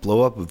that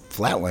blow-up of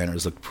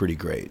Flatliners looked pretty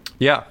great.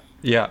 Yeah.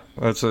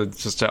 That's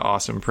just an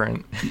awesome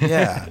print.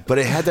 Yeah, but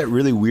it had that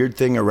really weird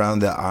thing around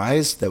the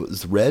eyes that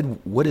was red.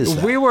 What is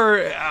that? We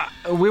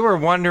were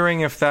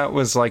wondering if that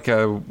was like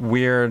a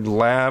weird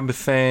lab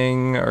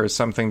thing or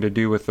something to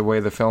do with the way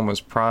the film was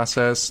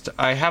processed.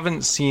 I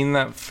haven't seen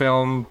that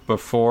film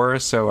before,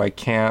 so I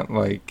can't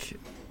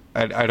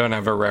I don't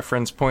have a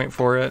reference point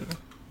for it,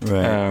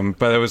 right?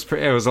 But it was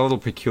a little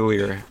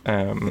peculiar,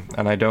 and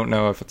I don't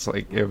know if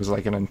it was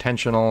an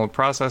intentional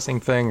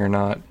processing thing or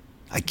not.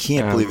 I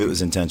can't believe it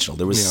was intentional.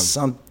 There was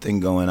something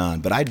going on,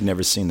 but I'd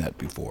never seen that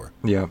before.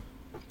 Yeah,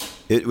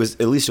 it was,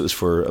 at least it was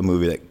for a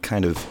movie that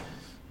kind of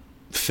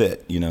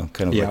fit, kind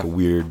of like a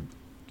weird.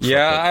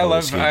 Yeah, I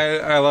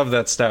love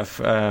that stuff.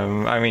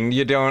 I mean,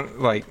 you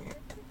don't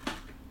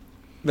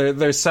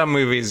There's some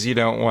movies you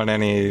don't want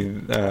any.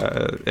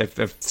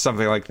 If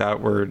something like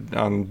that were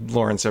on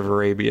Lawrence of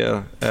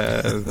Arabia,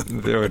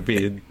 there would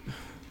be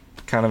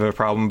kind of a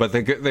problem. But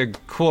the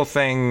cool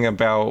thing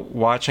about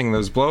watching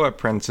those blow-up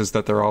prints is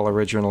that they're all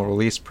original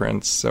release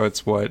prints. So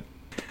it's what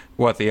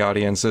the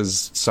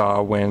audiences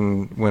saw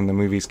when the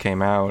movies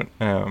came out,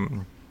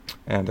 and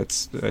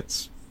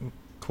it's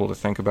cool to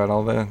think about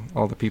all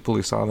the people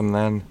who saw them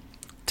then.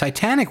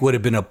 Titanic would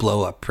have been a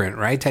blow-up print,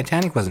 right?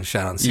 Titanic wasn't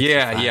shot on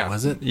 65,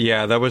 was it?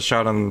 Yeah, that was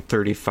shot on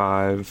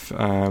 35.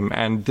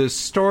 And the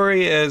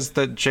story is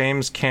that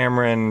James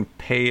Cameron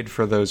paid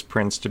for those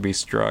prints to be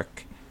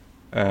struck,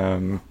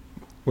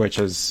 which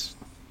is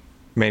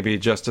maybe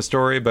just a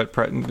story, but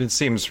it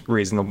seems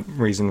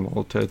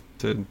reasonable to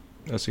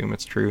assume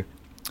it's true.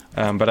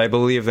 But I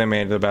believe they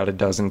made about a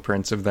dozen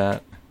prints of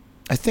that.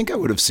 I think I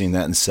would have seen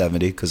that in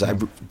 70, because I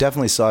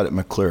definitely saw it at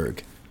McClurg.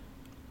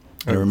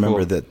 I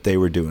remember that they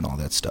were doing all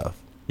that stuff.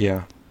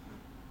 Yeah.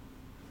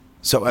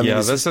 So I mean,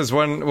 this is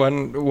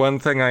one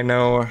thing I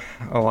know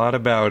a lot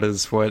about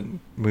is what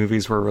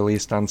movies were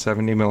released on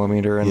 70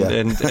 millimeter.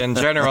 And in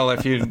general,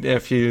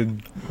 if you,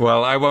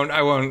 well, I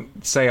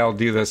won't say I'll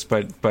do this,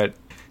 but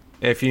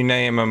if you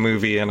name a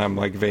movie and I'm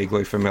like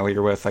vaguely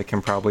familiar with, I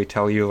can probably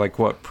tell you like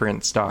what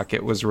print stock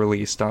it was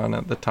released on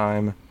at the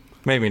time.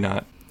 Maybe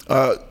not.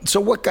 So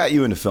what got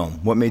you into film?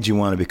 What made you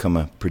want to become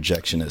a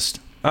projectionist?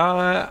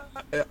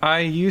 I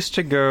used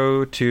to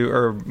go to,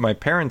 or my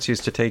parents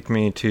used to take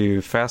me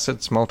to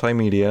Facets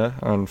Multimedia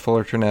on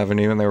Fullerton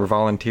Avenue, and they were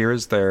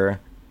volunteers there.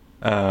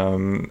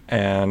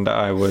 And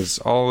I was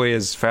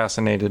always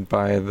fascinated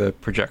by the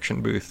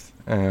projection booth.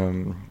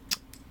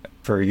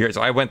 For years,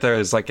 I went there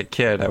as like a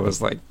kid. I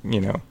was like,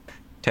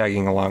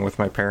 tagging along with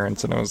my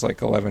parents, and I was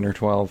like 11 or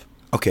 12.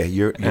 Okay,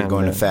 you're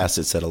going to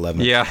Facets at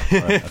 11. Yeah.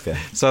 Right, okay.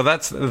 So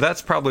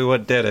that's probably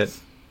what did it.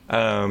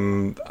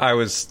 I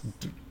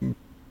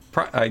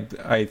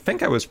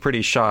think I was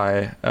pretty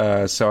shy,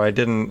 so I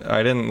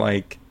didn't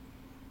like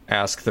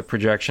ask the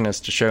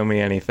projectionist to show me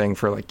anything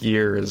for like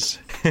years.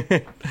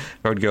 I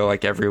would go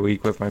like every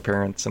week with my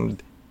parents,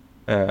 and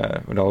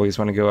would always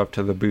want to go up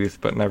to the booth,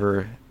 but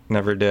never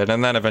did.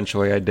 And then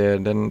eventually I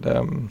did.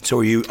 And so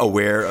were you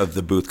aware of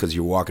the booth because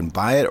you were walking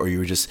by it, or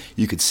you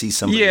could see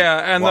somebody?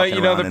 Yeah, and the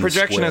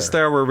projectionists the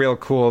there were real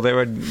cool. They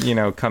would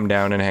come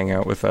down and hang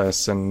out with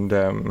us, and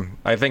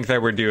I think they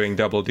were doing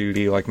double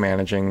duty, like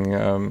managing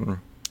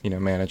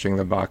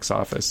the box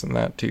office and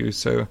that too.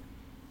 So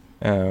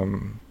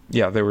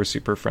they were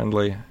super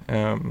friendly.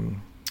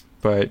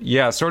 But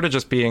yeah, sort of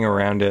just being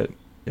around it,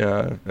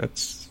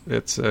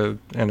 it's an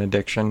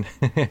addiction.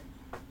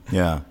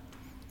 Yeah.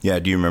 Yeah,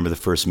 do you remember the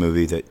first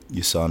movie that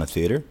you saw in a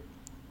theater?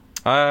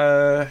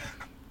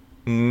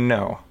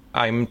 No.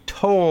 I'm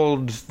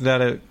told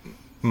that it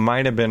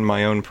might have been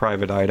my Own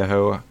Private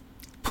Idaho,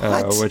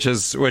 which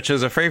is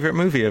a favorite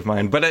movie of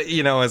mine. But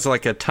it's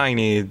like a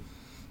tiny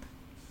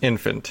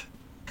infant.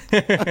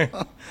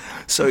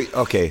 So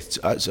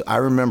I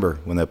remember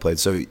when that played.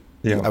 So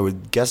I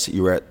would guess that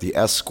you were at the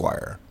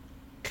Esquire.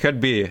 Could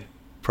be.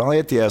 Probably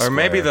at the Esquire. Or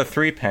maybe the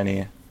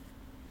 3-penny.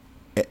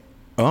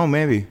 Oh,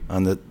 maybe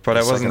on the. But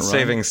I wasn't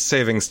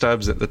saving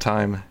stubs at the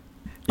time.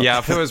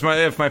 Yeah,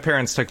 if my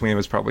parents took me, it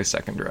was probably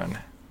second run.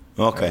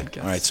 Okay,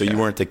 all right. So you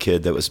weren't the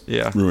kid that was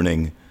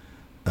ruining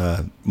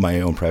my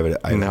Own Private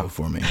Idaho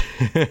for me.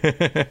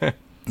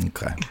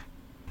 Okay.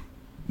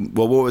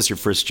 Well, what was your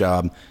first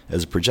job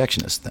as a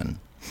projectionist then?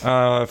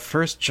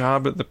 First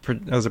job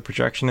as a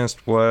projectionist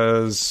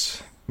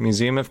was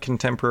Museum of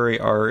Contemporary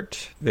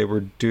Art. They were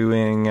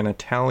doing an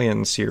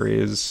Italian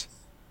series.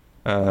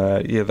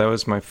 That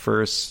was my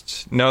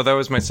first. No, that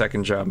was my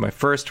second job. My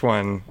first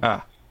one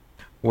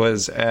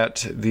was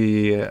at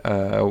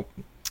the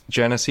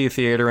Genesee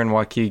Theater in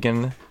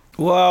Waukegan.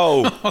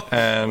 Whoa!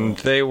 And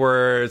they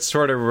were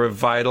sort of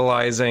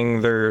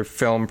revitalizing their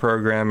film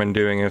program and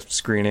doing a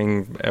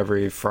screening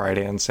every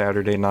Friday and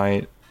Saturday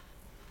night.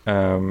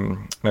 I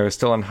was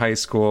still in high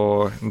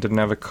school and didn't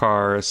have a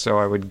car, so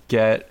I would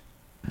get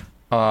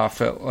off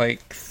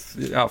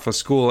of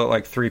school at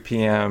like 3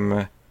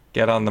 p.m.,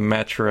 get on the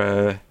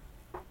Metro,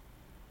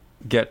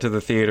 get to the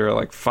theater at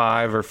like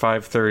 5 or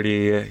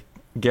 5:30,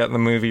 get the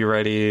movie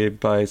ready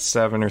by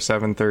 7 or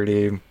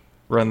 7:30,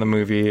 run the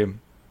movie.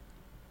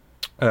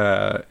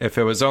 If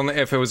it was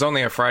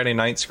only a Friday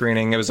night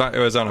screening, it was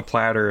on a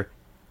platter,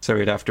 so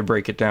we'd have to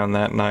break it down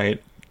that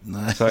night.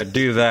 Nice. So I'd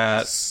do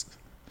that,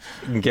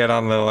 and get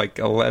on the like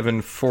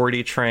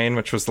 11:40 train,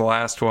 which was the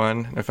last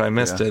one. If I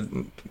missed it,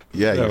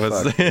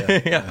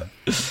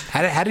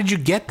 How did you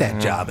get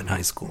that job in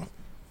high school?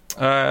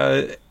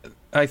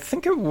 I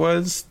think it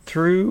was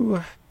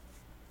through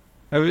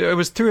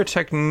a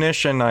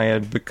technician I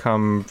had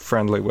become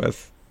friendly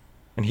with,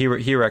 and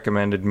he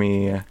recommended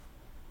me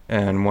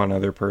and one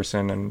other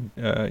person, and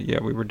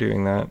we were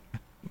doing that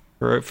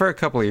for a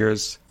couple of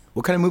years.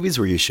 What kind of movies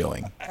were you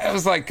showing? It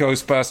was like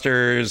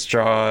Ghostbusters,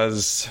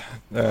 Jaws,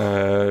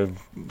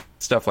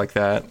 stuff like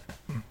that.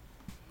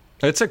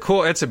 It's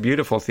a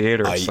beautiful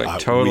theater.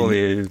 It's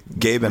totally.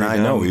 Gabe and I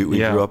know we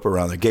grew up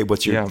around there. Gabe,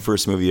 what's your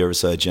first movie you ever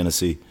saw at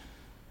Genesee?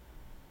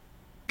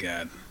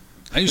 God,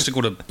 I used to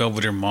go to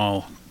Belvedere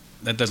Mall.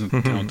 That doesn't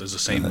count as the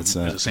same. It's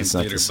not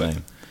theater, the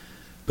same.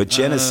 But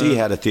Genesee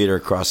had a theater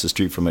across the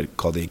street from it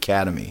called the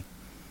Academy.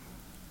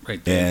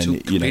 Right, and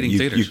two competing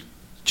theaters. You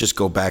just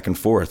go back and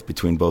forth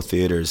between both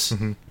theaters,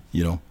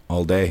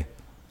 all day.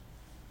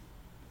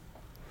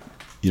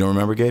 You don't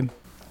remember, Gabe?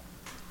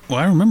 Well,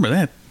 I remember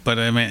that, but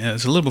I mean,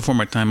 it's a little before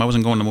my time. I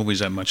wasn't going to movies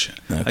that much.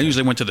 Okay. I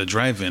usually went to the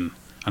drive-in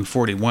on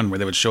 41 where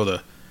they would show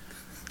the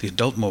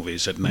adult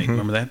movies at night.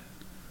 Remember that?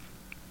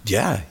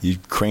 Yeah, you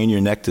crane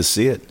your neck to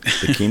see it.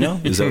 The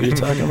Kino? Is that what you're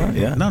talking about?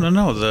 Yeah.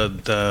 No.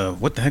 The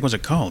what the heck was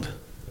it called?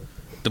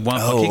 The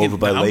one over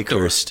by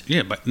Lakehurst.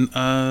 Yeah, but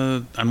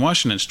on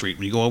Washington Street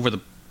when you go over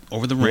the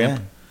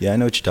ramp. Yeah, I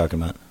know what you're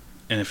talking about.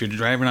 And if you're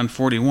driving on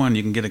 41,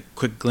 you can get a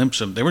quick glimpse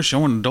of. They were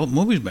showing adult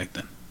movies back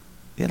then.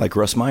 Yeah, like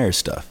Russ Meyer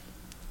stuff.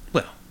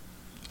 Well,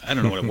 I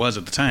don't know what it was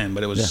at the time,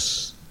 but it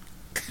was.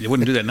 You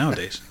wouldn't do that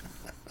nowadays.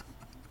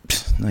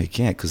 No, you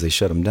can't because they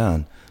shut them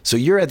down. So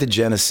you're at the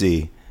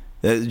Genesee.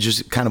 That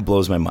just kind of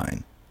blows my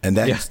mind. And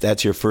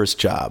that's your first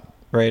job.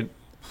 Right.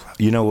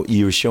 You know,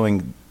 you were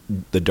showing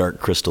the Dark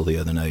Crystal the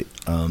other night.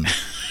 And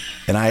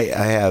I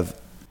have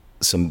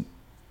some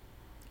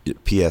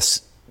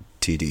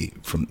PTSD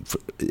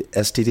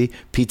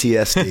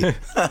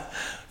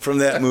from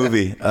that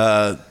movie.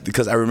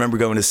 Because I remember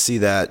going to see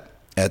that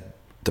at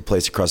the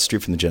place across the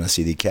street from the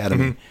Genesee, the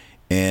Academy.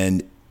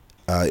 And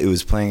it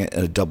was playing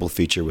a double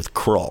feature with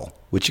Krull,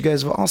 which you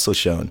guys have also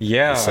shown.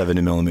 Yeah.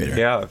 70 millimeter.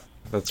 Yeah,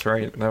 that's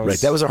right.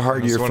 That was a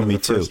hard year for me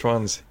too. First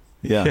ones.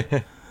 Yeah.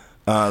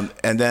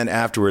 And then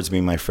afterwards, me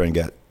and my friend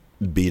got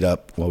beat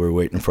up while we were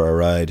waiting for our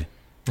ride.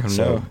 Oh,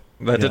 no.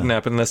 That didn't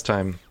happen this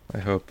time, I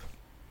hope.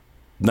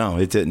 No,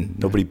 it didn't.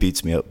 Nobody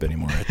beats me up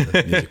anymore at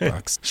the music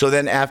box. So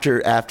then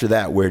after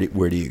that, where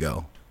do you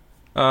go?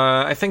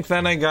 I think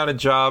then I got a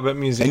job at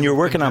Museum. And you're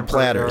working on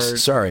platters. Art.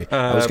 Sorry,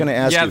 I was going to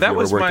ask you if you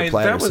were working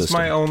platter that was system.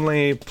 my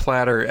only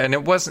platter, and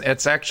it wasn't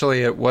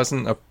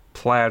a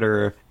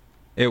platter.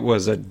 It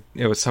was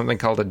something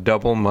called a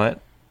double mutt,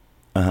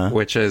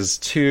 which is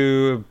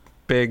two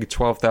big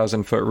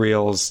 12,000 foot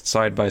reels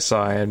side by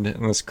side,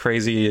 and this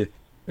crazy,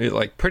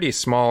 like pretty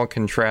small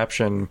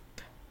contraption.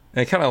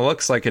 And it kind of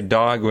looks like a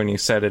dog when you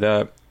set it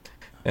up.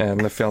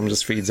 And the film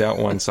just feeds out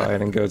one side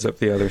and goes up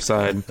the other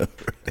side,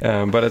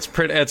 but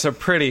it's a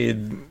pretty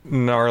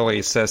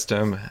gnarly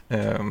system.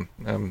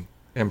 I'm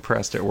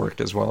impressed it worked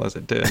as well as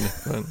it did.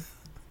 But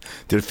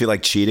did it feel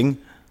like cheating?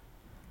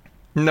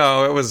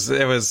 No, it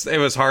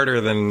was harder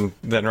than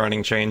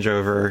running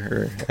changeover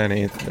or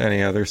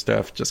any other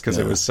stuff, just because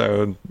it was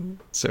so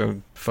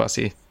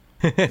fussy.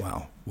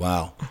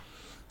 Wow.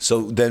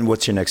 So then,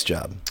 what's your next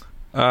job?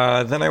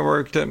 Then I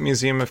worked at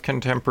Museum of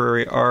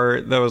Contemporary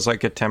Art. That was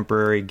like a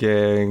temporary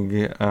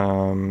gig.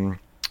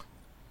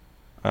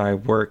 I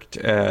worked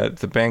at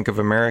the Bank of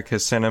America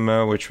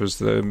Cinema, which was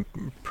the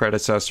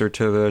predecessor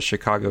to the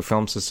Chicago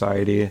Film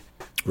Society.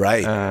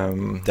 Right.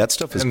 That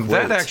stuff is and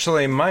great.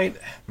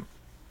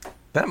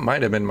 That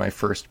might have been my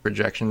first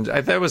projection.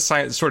 That was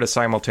sort of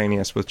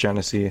simultaneous with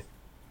Genesee.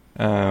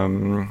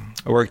 I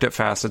worked at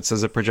Facets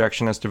as a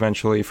projectionist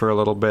eventually for a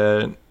little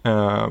bit.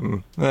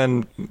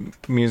 Then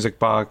Music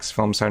Box,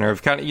 Film Center.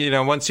 Kind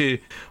of, once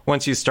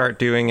you start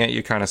doing it,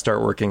 you kind of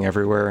start working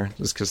everywhere,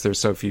 just because there's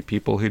so few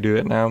people who do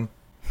it now.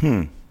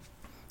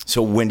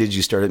 So when did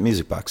you start at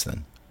Music Box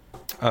then?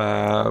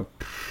 I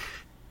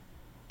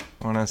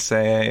want to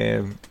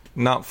say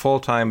not full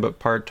time, but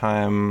part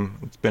time.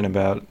 It's been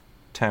about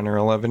 10 or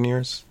 11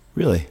 years.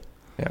 Really?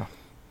 Yeah.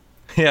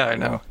 Yeah, I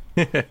know.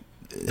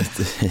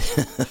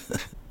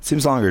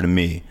 Seems longer to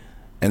me.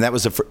 And that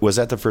was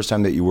that the first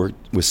time that you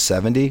worked with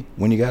 70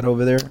 when you got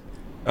over there?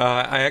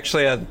 I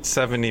actually had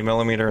 70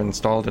 millimeter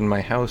installed in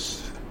my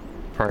house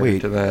prior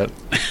to that,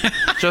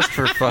 just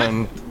for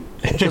fun.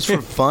 Just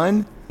for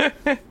fun?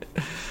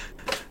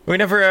 We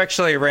never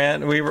actually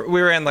ran. We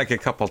ran like a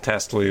couple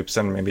test loops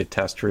and maybe a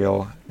test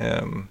reel,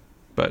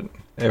 but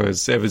it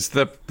was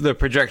the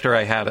projector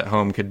I had at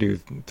home could do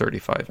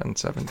 35 and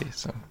 70.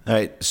 So. All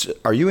right. So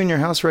are you in your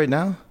house right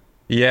now?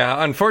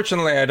 Yeah,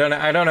 unfortunately, I don't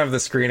have the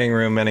screening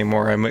room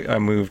anymore. I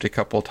moved a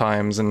couple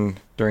times, and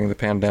during the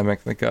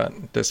pandemic, they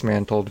got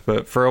dismantled.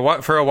 But for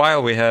a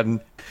while, we had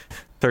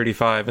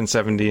 35 and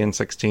 70 and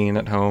 16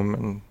 at home.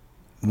 And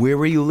where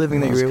were you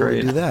living that you were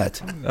able to do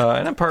that?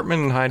 An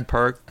apartment in Hyde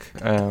Park.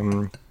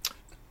 For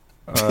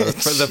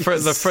the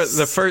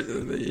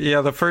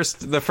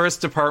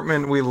first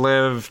apartment we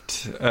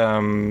lived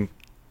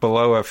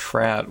below a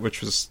frat,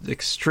 which was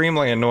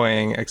extremely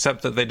annoying.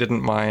 Except that they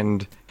didn't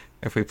mind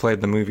if we played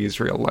the movies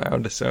real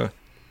loud, so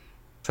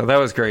that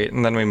was great.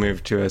 And then we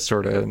moved to a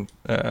sort of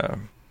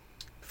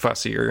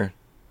fussier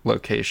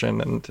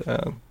location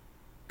and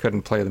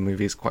couldn't play the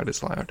movies quite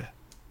as loud.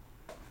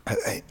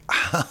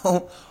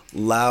 How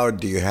loud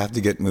do you have to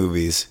get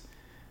movies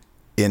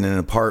in an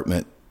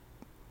apartment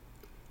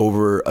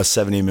over a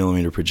 70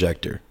 millimeter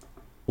projector?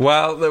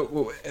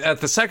 Well, at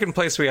the second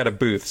place we had a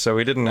booth, so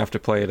we didn't have to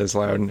play it as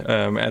loud.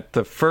 At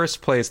the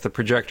first place, the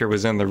projector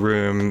was in the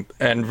room,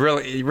 and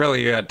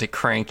really you had to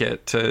crank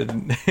it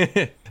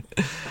to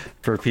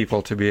for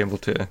people to be able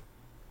to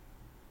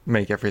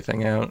make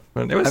everything out.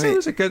 But it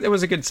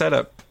was a good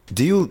setup.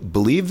 Do you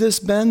believe this,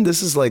 Ben?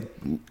 This is like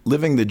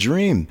living the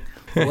dream.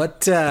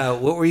 What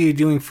were you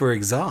doing for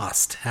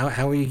exhaust?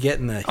 How were you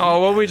getting the heat?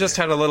 Oh, well, we just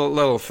had a little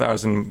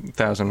 1,000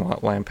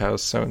 watt lamp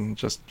house, so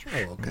just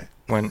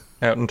went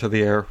out into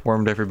the air,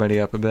 warmed everybody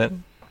up a bit.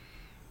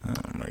 Oh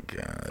my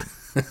god,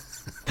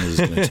 this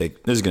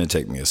is gonna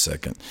take me a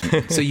second.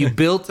 So you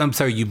built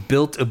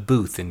a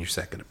booth in your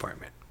second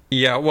apartment.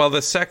 Yeah, well,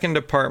 the second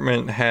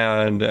apartment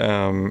had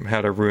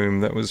a room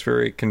that was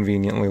very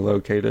conveniently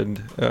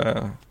located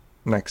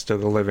next to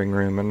the living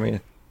room, and we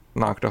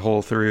knocked a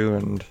hole through.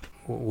 And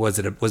was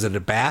it a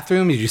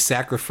bathroom? Did you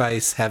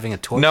sacrifice having a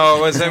toilet?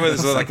 No, it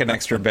was like an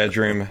extra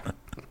bedroom.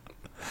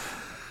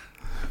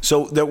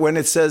 So that when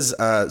it says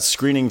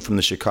screening from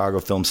the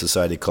Chicago Film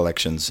Society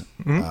collections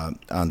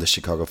on the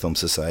Chicago Film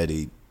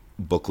Society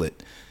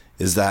booklet,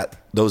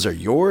 those are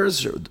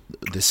yours, or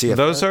the CFS?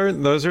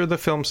 Those are the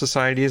Film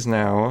Societies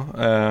now.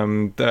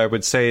 I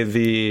would say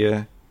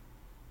the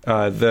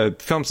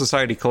Film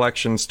Society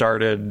collection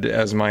started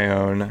as my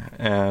own,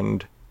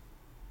 and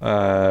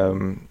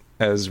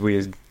as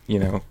we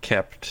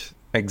kept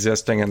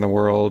existing in the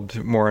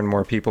world, more and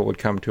more people would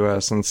come to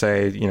us and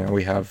say,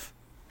 we have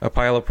a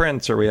pile of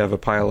prints, or we have a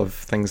pile of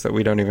things that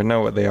we don't even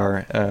know what they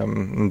are,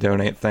 and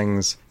donate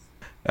things.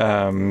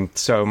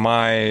 So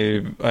my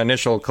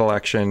initial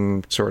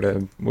collection sort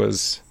of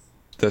was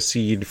the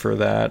seed for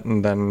that,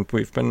 and then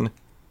we've been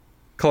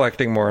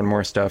collecting more and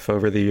more stuff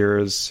over the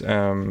years.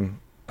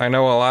 I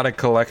know a lot of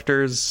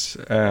collectors.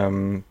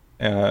 Many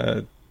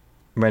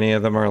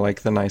of them are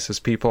like the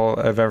nicest people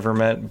I've ever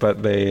met,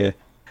 but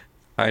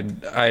I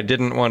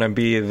didn't want to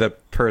be the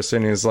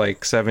person who's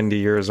like 70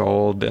 years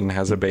old and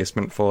has a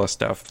basement full of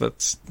stuff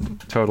that's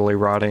totally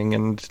rotting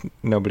and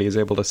nobody is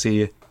able to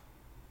see.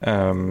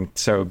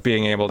 So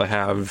being able to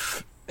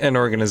have an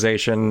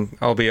organization,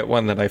 albeit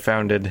one that I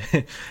founded,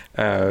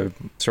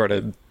 sort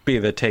of be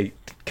the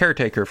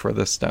caretaker for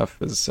this stuff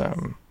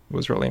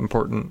was really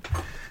important.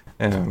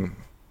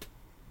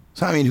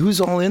 So, I mean, who's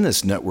all in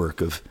this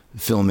network of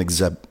film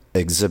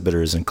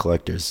exhibitors and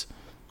collectors?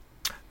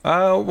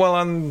 Well,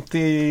 on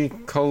the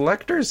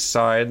collector's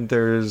side,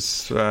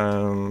 there's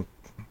maybe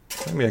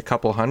a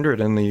couple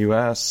hundred in the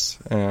U.S.,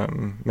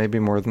 maybe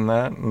more than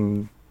that,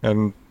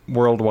 and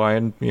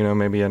worldwide,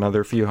 maybe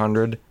another few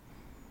hundred.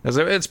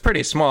 It's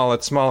pretty small.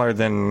 It's smaller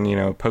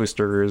than,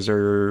 posters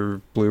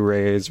or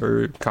Blu-rays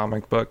or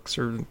comic books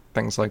or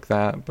things like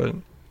that, but...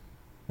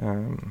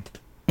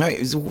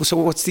 Right, so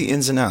what's the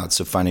ins and outs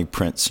of finding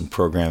prints and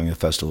programming a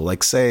festival?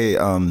 Like, say,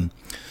 I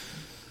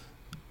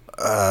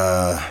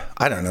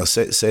don't know,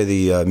 say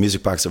the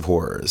Music Box of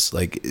Horrors.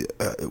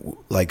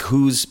 Like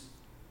who's...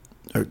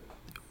 Or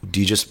do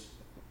you just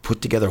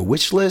put together a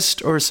wish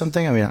list or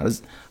something? I mean,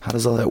 how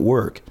does all that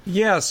work?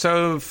 Yeah,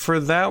 so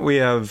for that we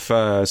have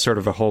sort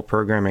of a whole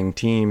programming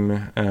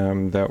team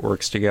that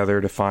works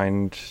together to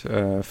find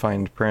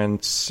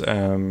prints.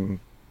 A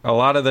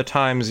lot of the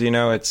times,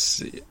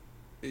 it's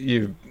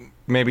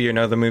maybe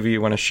the movie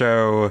you want to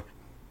show,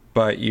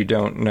 but you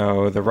don't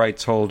know the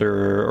rights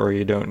holder, or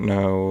you don't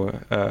know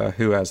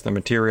who has the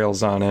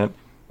materials on it.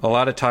 A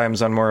lot of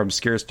times on more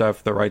obscure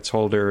stuff, the rights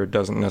holder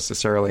doesn't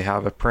necessarily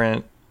have a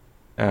print.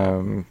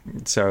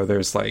 So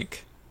there's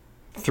like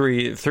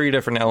three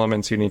different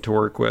elements you need to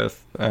work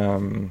with.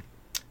 And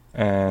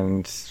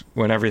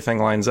when everything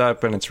lines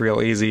up and it's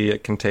real easy,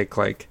 it can take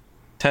like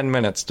 10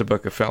 minutes to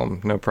book a film,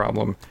 no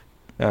problem.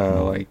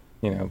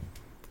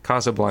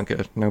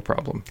 Casablanca, no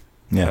problem.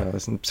 Yeah.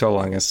 So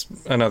long as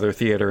another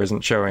theater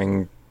isn't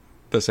showing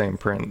the same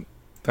print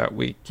that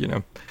week,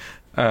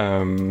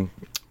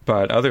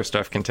 But other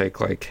stuff can take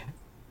like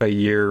a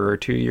year or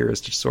 2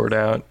 years to sort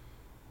out.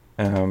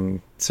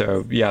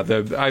 So yeah,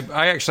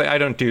 I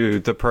don't do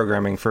the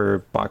programming for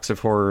Box of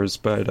Horrors,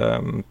 but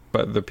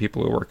the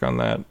people who work on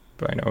that,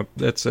 I know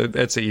it's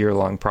a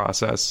year-long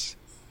process.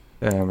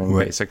 And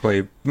right.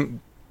 Basically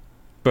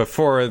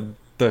before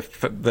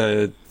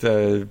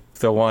the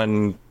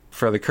one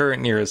for the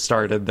current year has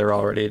started, they're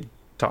already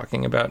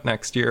talking about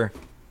next year.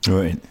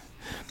 Right.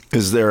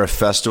 Is there a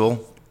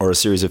festival or a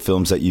series of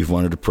films that you've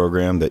wanted to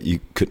program that you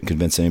couldn't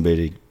convince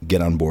anybody to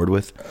get on board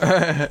with?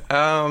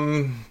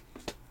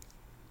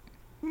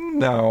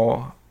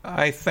 No.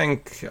 I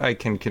think I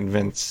can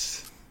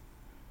convince...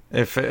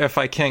 If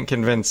I can't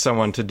convince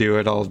someone to do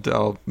it,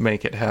 I'll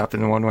make it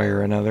happen one way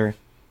or another.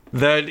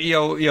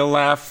 You'll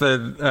laugh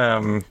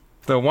that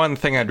the one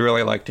thing I'd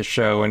really like to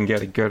show and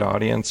get a good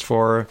audience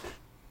for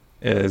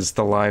is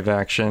the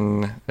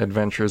live-action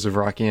Adventures of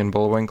Rocky and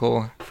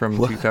Bullwinkle from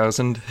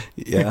 2000.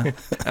 Yeah.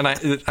 And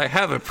I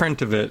have a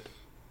print of it,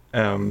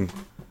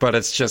 but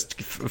it's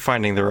just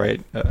finding the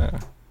right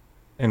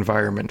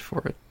environment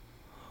for it.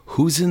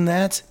 Who's in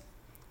that?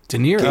 De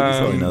Niro. You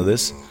probably know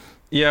this.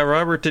 Yeah,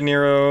 Robert De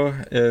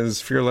Niro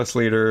is Fearless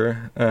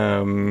Leader.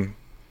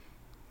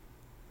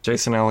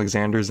 Jason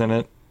Alexander's in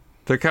it.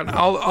 They're kind of,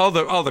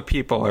 all the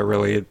people are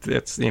really,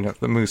 it's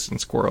the moose and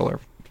squirrel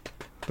are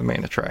the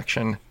main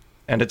attraction.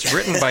 And it's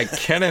written by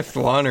Kenneth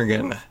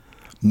Lonergan.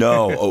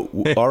 No.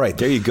 Oh, all right.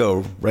 There you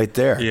go. Right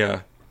there.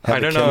 Yeah. Have I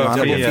don't know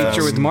if he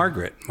feature with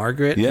Margaret.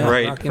 Yeah.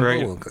 Right.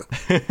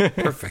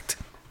 Perfect.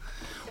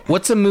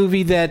 What's a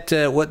movie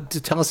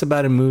tell us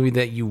about a movie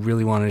that you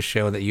really wanted to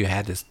show that you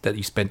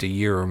spent a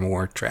year or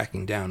more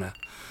tracking down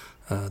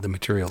the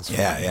materials for?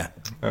 Yeah.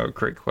 Oh,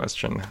 great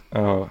question.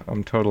 Oh,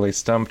 I'm totally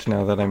stumped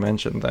now that I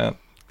mentioned that.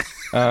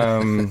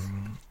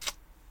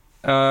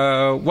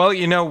 Well,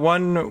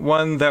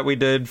 one that we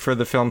did for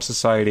the Film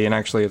Society, and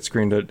actually it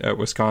screened at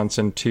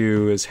Wisconsin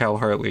too, is Hal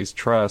Hartley's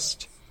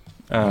Trust,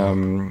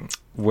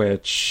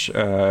 which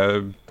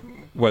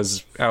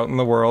was out in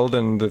the world,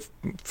 and the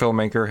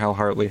filmmaker Hal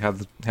Hartley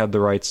had the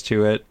rights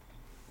to it.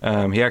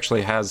 He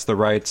actually has the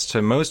rights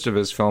to most of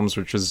his films,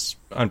 which is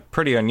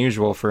pretty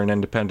unusual for an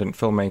independent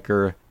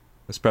filmmaker,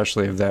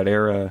 especially of that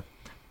era.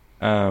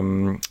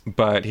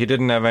 But he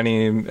didn't have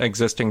any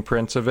existing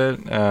prints of it.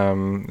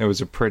 It was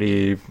a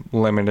pretty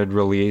limited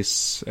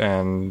release,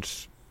 and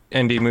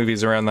indie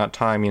movies around that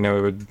time,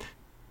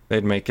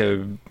 they'd make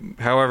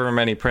however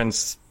many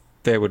prints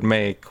they would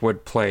make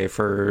would play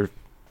for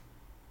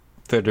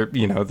the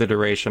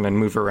duration and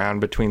move around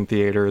between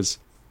theaters.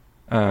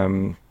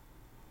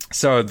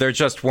 So there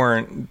just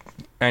weren't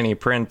any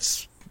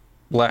prints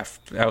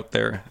left out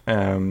there.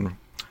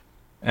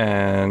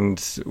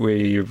 And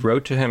we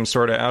wrote to him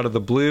sort of out of the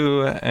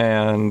blue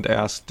and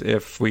asked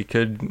if we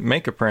could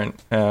make a print,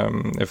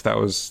 if that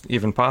was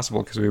even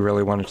possible, because we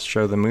really wanted to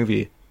show the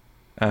movie.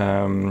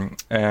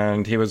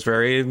 And he was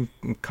very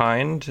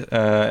kind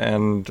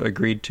and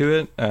agreed to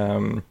it.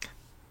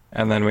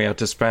 And then we had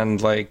to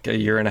spend like a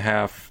year and a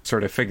half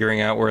sort of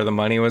figuring out where the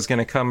money was going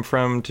to come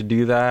from to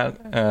do that.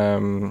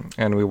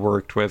 And we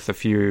worked with a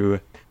few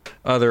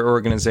other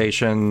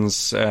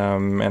organizations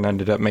and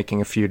ended up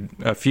making a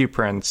few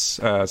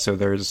prints. So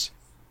there's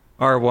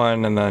our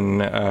one, and then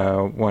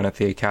one at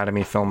the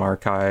Academy Film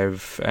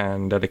Archive,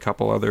 and at a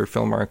couple other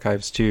film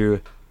archives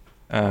too.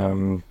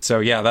 So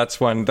yeah, that's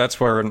one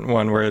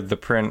where the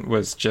print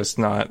was just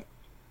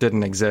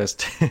didn't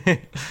exist.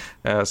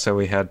 So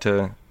we had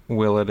to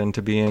will it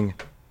into being.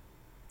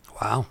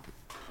 Wow.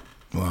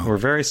 We're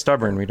very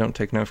stubborn. We don't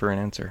take no for an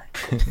answer.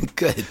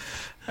 Good.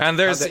 And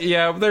there's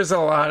a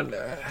lot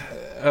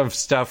of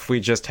stuff we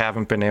just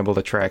haven't been able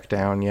to track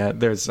down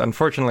yet.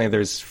 Unfortunately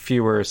there's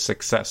fewer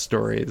success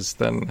stories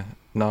than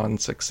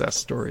non-success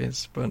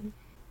stories. But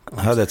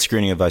how'd that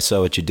screening of I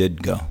Saw What You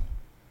Did go?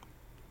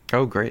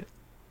 Oh, great!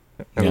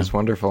 It was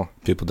wonderful.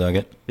 People dug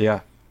it. Yeah.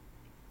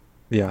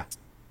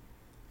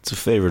 It's a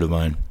favorite of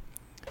mine.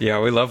 Yeah,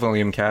 we love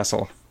William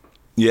Castle.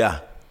 Yeah.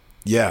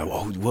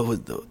 Well, what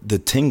was the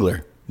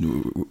Tingler?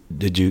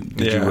 Did you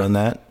run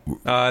that?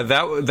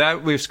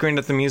 That we've screened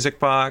at the Music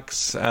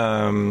Box.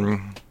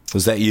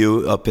 Was that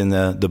you up in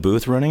the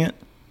booth running it?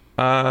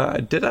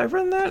 Did I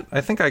run that?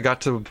 I think I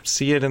got to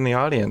see it in the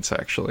audience,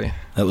 actually.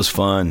 That was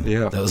fun.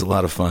 Yeah. That was a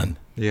lot of fun.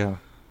 Yeah.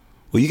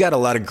 Well, you got a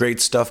lot of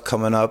great stuff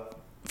coming up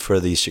for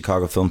the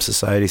Chicago Film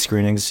Society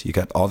screenings. You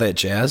got All That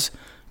Jazz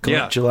coming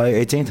up July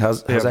 18th.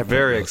 How's that?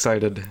 Very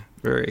excited.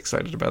 Very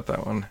excited about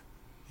that one.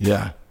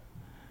 Yeah.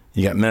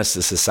 You got Menace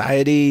to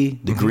Society,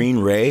 The Green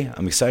Ray.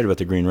 I'm excited about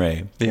The Green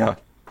Ray. Yeah.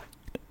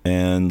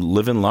 And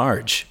Living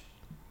Large.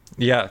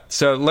 Yeah.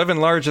 So Living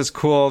Large is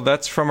cool.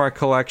 That's from our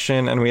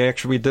collection. And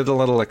we did a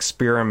little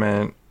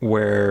experiment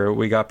where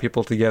we got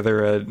people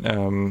together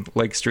at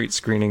Lake Street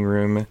Screening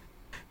Room,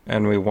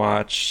 and we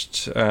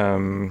watched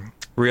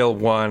reel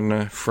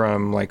one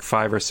from like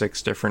 5 or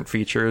 6 different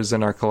features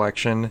in our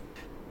collection.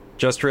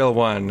 Just reel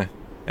one.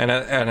 And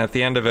at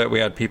the end of it, we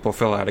had people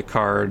fill out a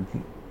card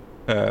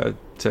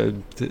to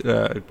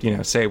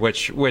say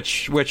which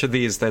of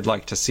these they'd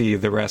like to see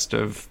the rest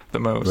of the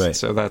most. Right.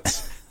 So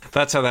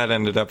that's how that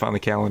ended up on the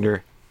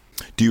calendar.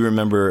 Do you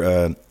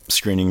remember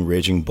screening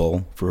Raging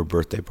Bull for a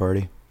birthday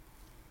party?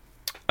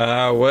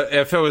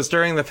 If it was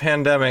during the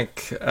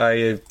pandemic,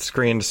 I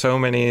screened so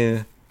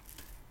many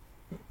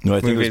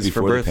movies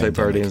for birthday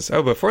parties.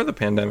 Oh, before the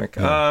pandemic.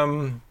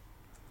 Yeah.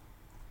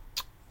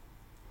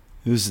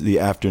 It was the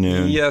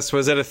afternoon. Yes,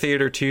 was it a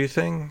Theater 2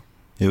 thing?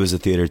 It was a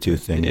Theater 2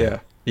 thing.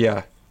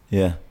 Yeah.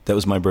 That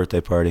was my birthday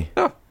party.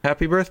 Oh,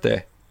 happy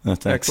birthday. Oh,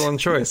 thanks. Excellent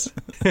choice.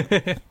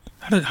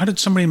 How did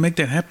somebody make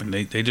that happen?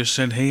 They just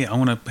said, hey, I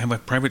want to have a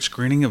private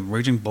screening of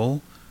Raging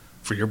Bull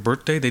for your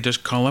birthday. They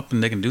just call up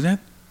and they can do that?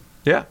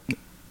 Yeah.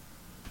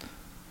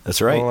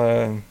 That's right.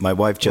 Well, my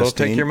wife Justine.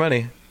 We'll take your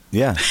money.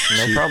 Yeah.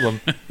 No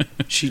problem.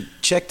 She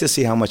checked to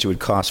see how much it would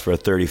cost for a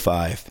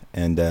 35,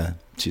 and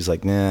she's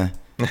like, nah,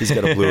 he's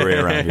got a Blu-ray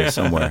around here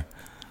somewhere.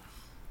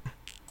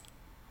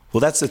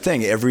 Well, that's the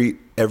thing. Every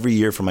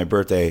year for my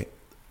birthday,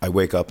 I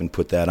wake up and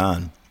put that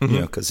on,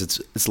 because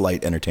it's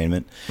light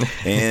entertainment.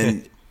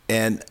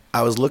 And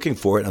I was looking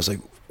for it, and I was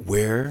like,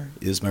 where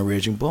is my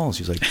Raging Bull? And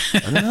she's like, I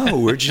don't know.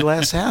 Where'd you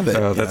last have it?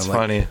 Oh, that's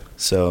funny. Like,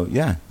 so,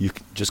 yeah, you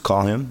can just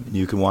call him, and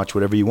you can watch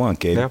whatever you want,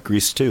 Gabe. Yep.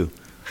 Grease 2.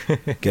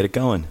 Get it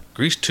going.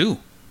 Grease 2?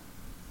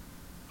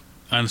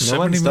 On 70 No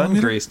one's done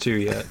millimeter? Grease 2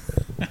 yet.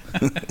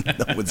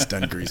 No one's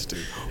done Grease 2.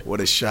 What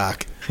a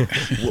shock.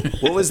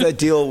 What was that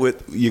deal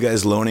with you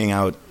guys loaning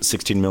out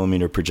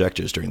 16-millimeter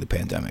projectors during the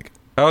pandemic?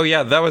 Oh,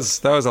 yeah, that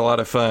was a lot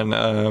of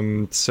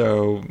fun.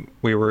 So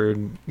we were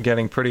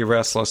getting pretty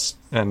restless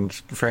and,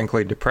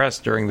 frankly,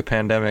 depressed during the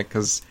pandemic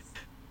because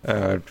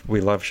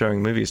we love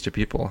showing movies to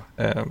people,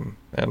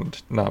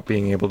 and not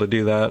being able to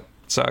do that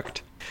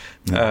sucked.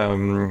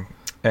 Mm-hmm.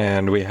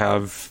 And we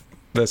have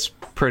this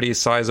pretty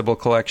sizable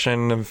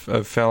collection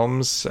of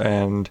films,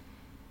 and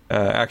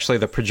actually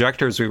the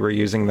projectors we were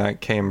using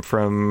that came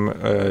from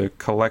a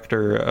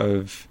collector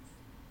of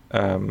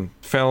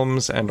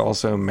films and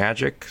also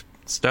magic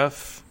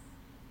stuff,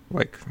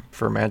 like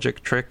for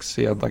magic tricks.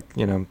 He had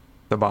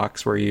the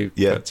box where you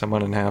cut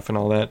someone in half and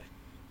all that.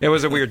 It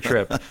was a weird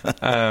trip.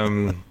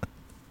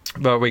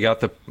 But we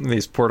got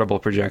these portable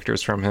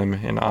projectors from him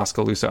in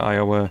Oskaloosa,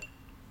 Iowa.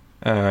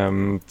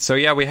 So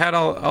yeah, we had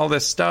all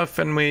this stuff,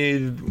 and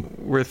we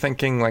were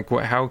thinking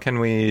how can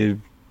we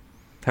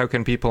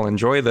can people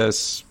enjoy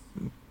this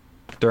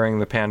during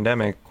the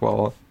pandemic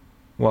while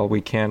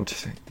we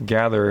can't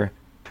gather?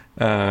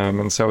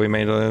 And so we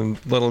made a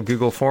little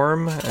Google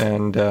form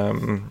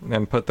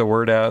and put the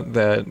word out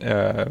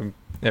that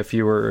if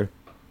you were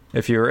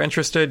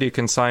interested, you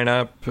can sign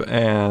up,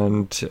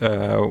 and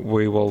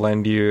we will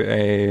lend you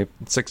a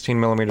 16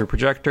 millimeter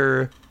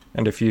projector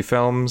and a few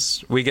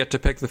films. We get to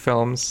pick the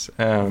films,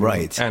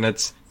 right?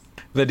 And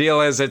the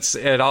deal is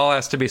it all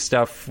has to be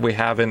stuff we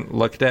haven't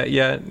looked at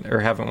yet or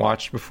haven't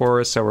watched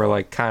before. So we're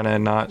like kind of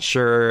not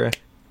sure.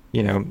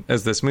 You know,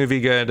 is this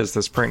movie good? Is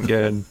this print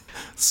good?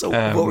 So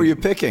what were you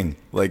picking?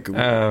 Like,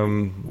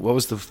 what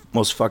was the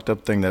most fucked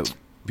up thing that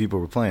people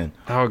were playing?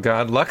 Oh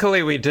God!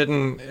 Luckily, we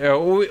didn't.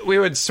 We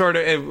would sort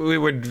of.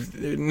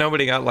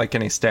 Nobody got like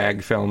any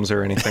stag films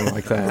or anything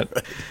like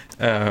that.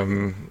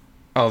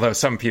 Although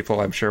some people,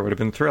 I'm sure, would have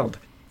been thrilled.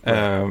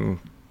 Right.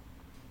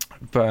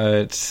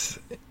 But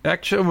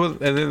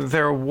actually,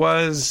 there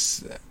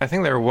was. I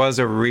think there was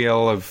a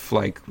reel of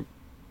like.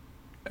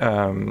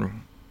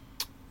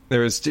 There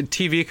was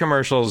TV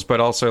commercials, but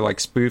also like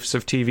spoofs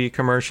of TV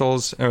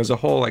commercials. It was a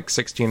whole like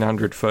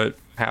 1,600 foot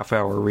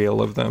half-hour reel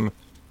of them.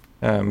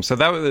 So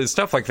that was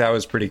stuff like that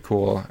was pretty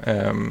cool.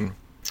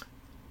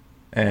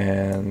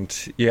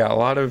 And yeah, a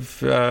lot of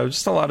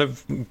sort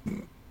of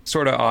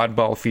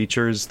oddball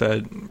features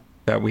that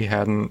we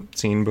hadn't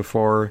seen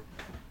before,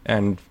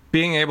 and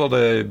being able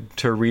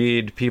to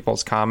read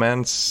people's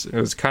comments. It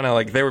was kind of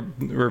like they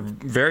were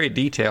very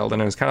detailed,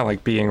 and it was kind of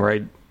like being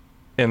right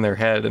in their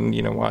head and,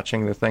 you know,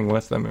 watching the thing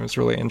with them. It was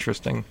really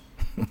interesting.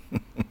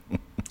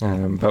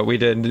 But we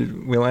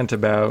lent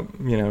about,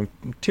 you know,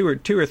 two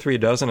or three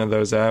dozen of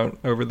those out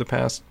over the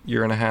past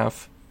year and a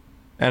half,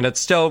 and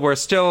we're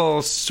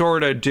still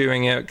sort of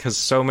doing it because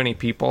so many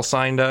people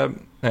signed up.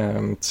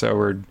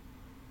 So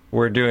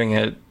we're doing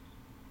it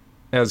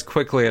as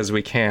quickly as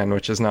we can,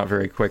 which is not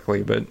very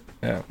quickly, but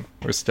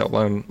we're still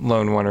loan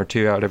one or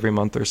two out every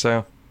month or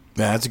so.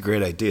 Yeah, that's a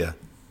great idea.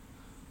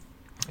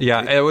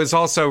 Yeah, it was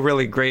also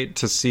really great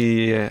to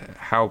see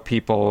how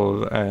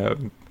people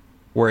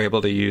were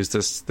able to use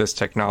this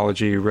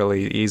technology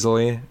really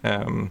easily.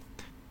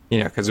 You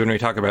know, because when we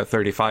talk about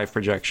 35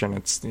 projection,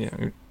 it's, you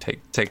know,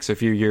 takes a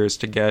few years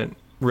to get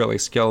really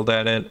skilled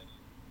at it.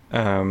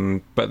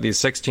 But these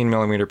 16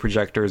 millimeter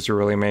projectors are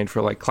really made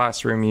for like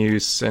classroom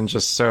use and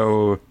just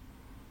so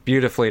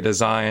beautifully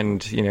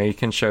designed. You know, you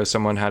can show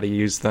someone how to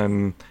use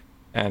them,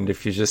 and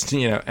if you just,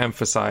 you know,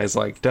 emphasize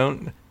like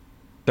don't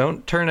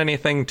turn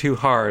anything too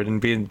hard and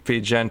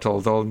be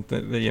gentle,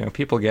 you know,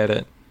 people get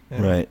it.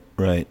 Yeah.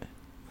 Right.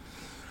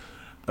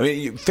 I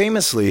mean,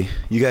 famously,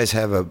 you guys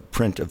have a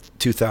print of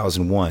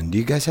 2001. Do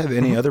you guys have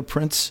any other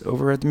prints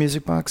over at the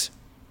Music Box?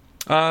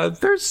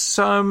 There's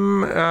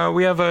some.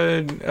 We have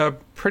a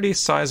pretty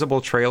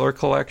sizable trailer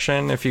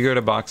collection. If you go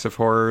to Box of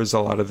Horrors, a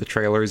lot of the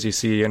trailers you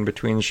see in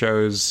between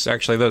shows,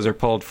 actually, those are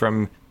pulled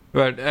from.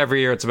 But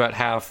every year, it's about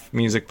half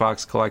Music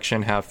Box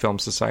collection, half Film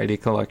Society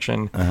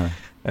collection.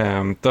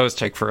 Uh-huh. Those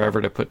take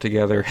forever to put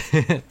together.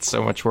 It's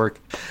so much work.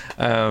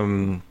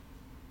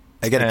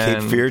 I got a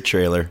Cape Fear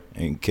trailer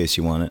in case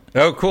you want it.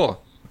 Oh,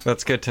 cool.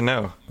 That's good to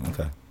know.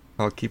 Okay.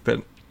 I'll keep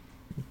it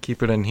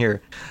in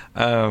here.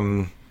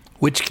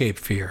 Which Cape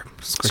Fear?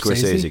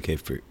 Scorsese Cape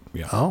Fear.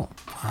 Yeah. Oh,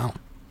 wow.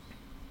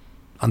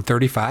 On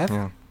 35?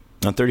 Yeah.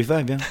 On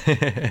 35,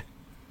 yeah.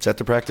 It's at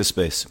the practice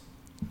space.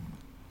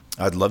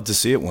 I'd love to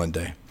see it one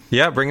day.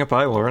 Yeah, bring it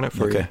by. We'll run it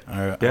for you. Okay.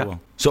 All right. Yeah. I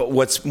will. So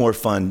what's more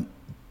fun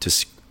to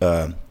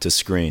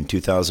screen,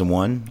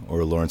 2001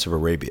 or Lawrence of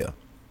Arabia?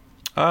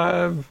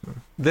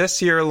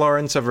 This year,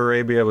 Lawrence of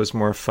Arabia was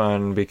more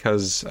fun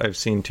because I've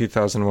seen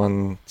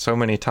 2001 so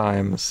many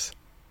times.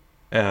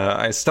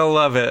 I still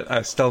love it.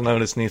 I still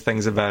notice new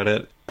things about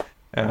it.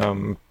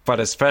 But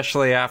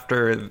especially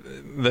after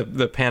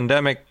the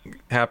pandemic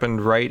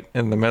happened right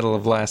in the middle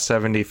of last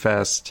 70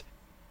 Fest.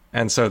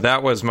 And so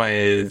that was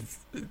my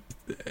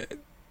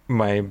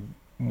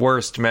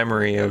worst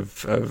memory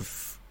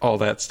of all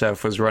that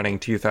stuff was running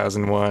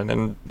 2001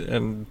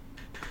 and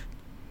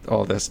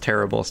all this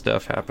terrible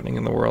stuff happening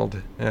in the world.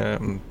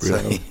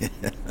 Really?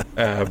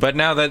 But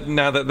now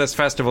that this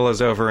festival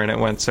is over and it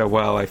went so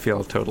well, I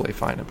feel totally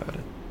fine about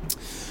it.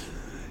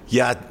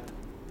 Yeah,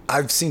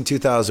 I've seen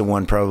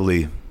 2001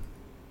 probably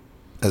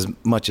as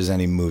much as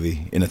any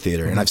movie in a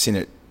theater, and I've seen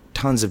it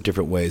tons of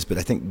different ways. But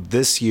I think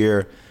this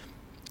year,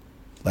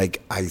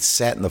 like, I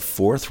sat in the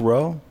fourth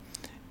row,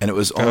 and it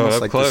was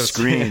almost like close. The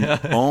screen,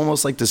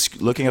 almost like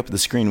looking up at the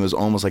screen was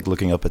almost like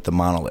looking up at the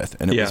monolith,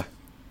 and it was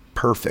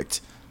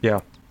perfect. Yeah,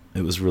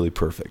 it was really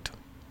perfect.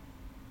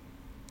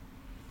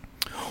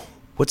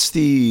 What's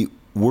the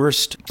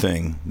worst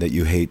thing that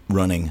you hate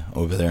running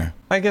over there?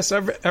 I guess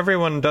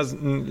everyone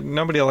doesn't.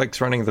 Nobody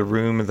likes running the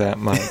room that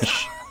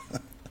much.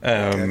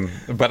 Okay.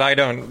 But I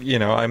don't. You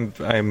know,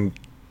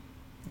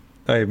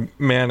 I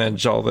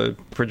manage all the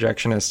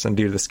projectionists and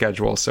do the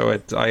schedule. So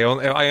I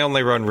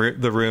only run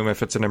the room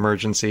if it's an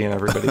emergency and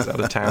everybody's out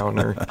of town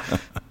or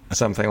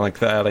something like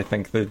that. I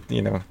think that,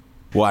 you know.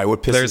 Why?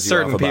 What pisses there's you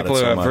certain off about people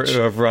it so much? who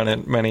have run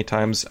it many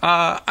times.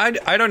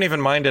 I don't even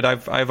mind it.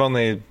 I've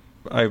only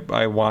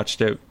I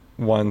watched it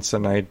once,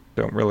 and I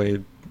don't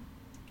really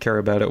care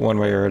about it one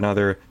way or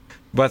another.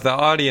 But the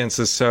audience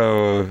is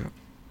so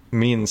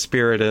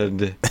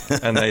mean-spirited,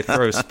 and they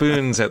throw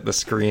spoons at the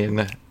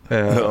screen,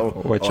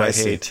 which I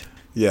hate. See.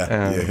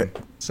 Yeah.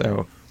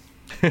 So,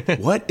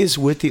 what is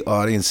with the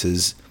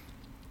audiences?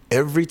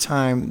 Every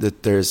time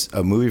that there's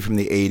a movie from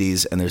the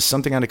 80s and there's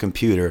something on a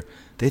computer,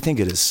 they think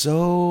it is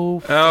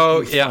so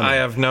yeah, funny. I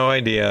have no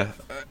idea.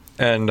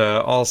 And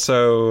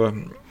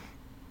also,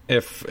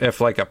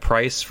 if like a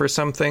price for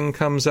something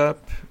comes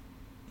up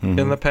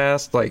in the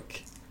past,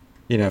 like,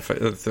 you know,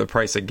 if the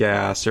price of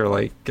gas or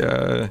like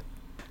a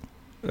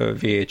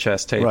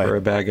VHS tape or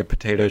a bag of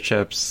potato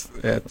chips,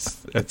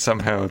 it's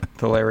somehow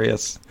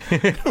hilarious.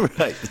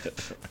 Right.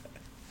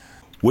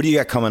 What do you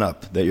got coming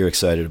up that you're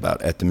excited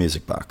about at the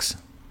Music Box?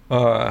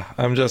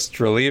 I'm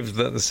just relieved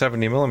that the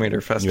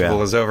 70mm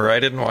festival is over. I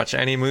didn't watch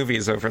any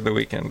movies over the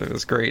weekend. It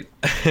was great.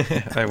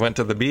 I went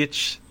to the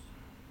beach.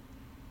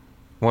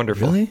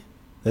 Wonderful. Really?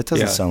 That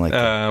doesn't sound like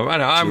I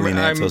know. Julian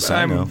Antos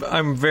I know.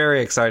 I'm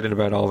very excited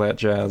about all that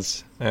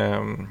jazz.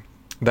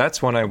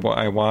 That's one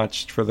I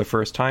watched for the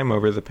first time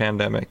over the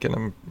pandemic, and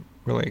I'm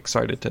really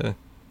excited to.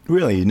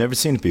 Really? You've never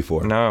seen it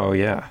before? No,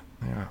 yeah.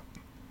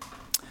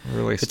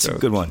 Really stoked. It's a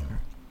good one.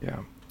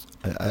 Yeah.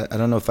 I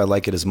don't know if I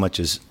like it as much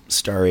as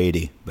Star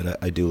 80,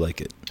 but I do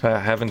like it. I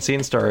haven't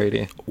seen Star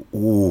 80.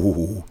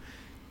 Ooh.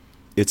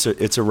 It's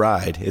a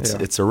ride.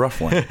 It's a rough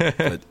one,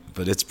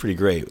 but it's pretty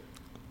great.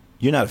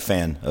 You're not a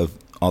fan of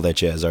all that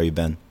jazz, are you,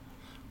 Ben?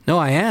 No,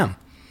 I am.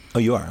 Oh,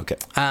 you are? Okay.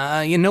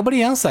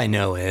 Nobody else I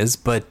know is,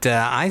 but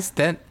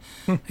it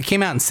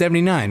came out in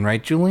 79,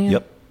 right,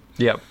 Julian?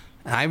 Yep.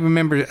 I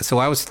remember, so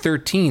I was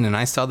 13, and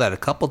I saw that a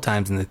couple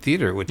times in the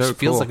theater, which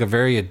feels like a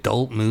very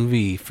adult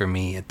movie for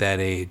me at that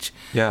age.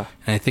 Yeah.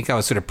 And I think I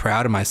was sort of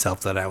proud of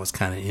myself that I was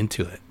kind of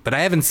into it. But I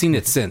haven't seen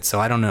it since,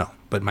 so I don't know.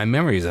 But my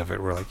memories of it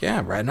were like,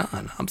 yeah, right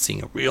on. I'm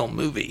seeing a real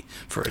movie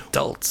for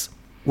adults.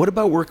 What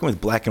about working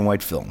with black and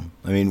white film?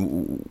 I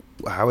mean,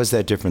 how is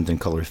that different than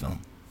color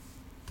film?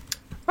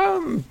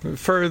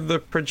 For the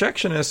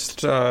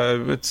projectionist,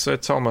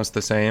 it's almost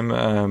the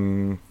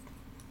same.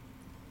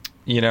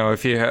 You know,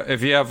 if you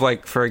have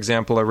like, for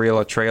example, a reel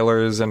of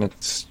trailers and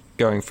it's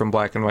going from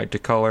black and white to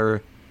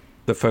color,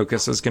 the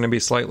focus is going to be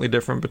slightly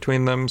different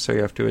between them, so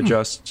you have to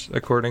adjust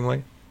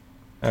accordingly.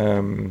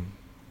 One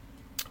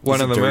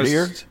is of the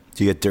dirtier? most.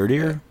 Do you get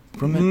dirtier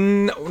from it?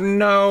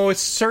 No,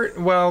 it's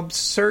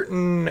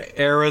certain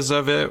eras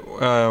of it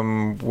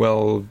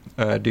will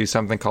do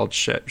something called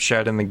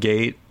shed in the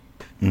gate.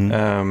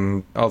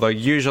 Although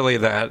usually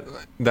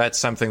that's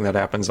something that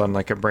happens on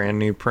like a brand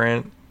new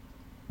print.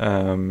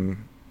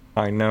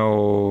 I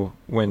know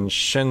when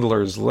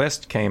Schindler's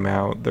List came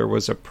out, there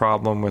was a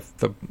problem with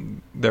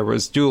there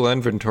was dual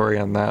inventory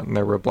on that, and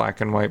there were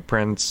black and white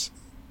prints,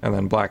 and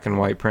then black and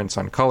white prints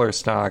on color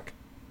stock,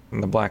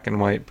 and the black and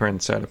white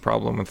prints had a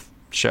problem with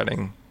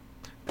shedding.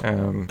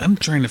 I'm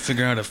trying to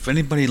figure out if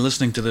anybody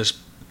listening to this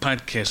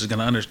podcast is going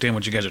to understand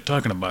what you guys are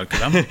talking about,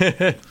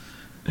 because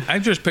I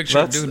just picture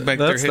a dude back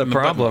there hitting the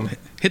problem.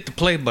 Hit the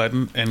play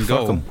button and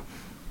go. Him.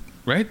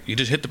 Right? You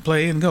just hit the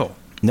play and go.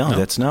 No,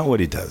 that's not what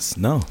he does.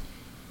 No.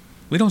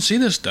 We don't see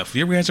this stuff.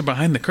 You guys are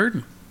behind the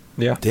curtain.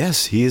 Yeah.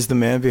 Yes, he is the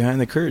man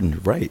behind the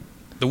curtain. Right.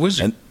 The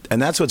wizard.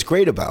 And that's what's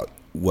great about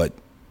what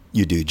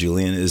you do,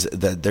 Julian, is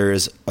that there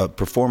is a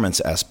performance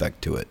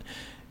aspect to it.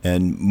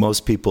 And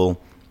most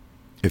people,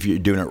 if you're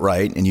doing it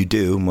right, and you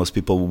do, most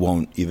people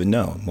won't even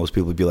know. Most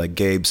people would be like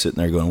Gabe sitting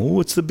there going, well,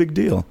 what's the big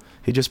deal?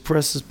 He just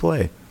presses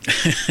play.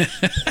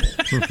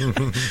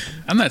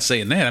 I'm not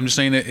saying that. I'm just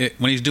saying that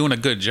when he's doing a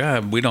good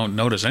job, we don't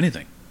notice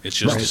anything. It's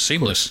just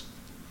seamless.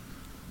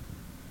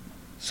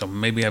 So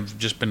maybe I've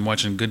just been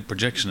watching good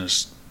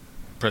projectionists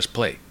press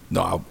play.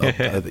 No,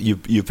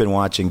 you've been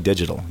watching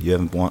digital. You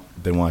haven't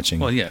been watching.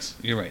 Well, yes,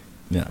 you're right.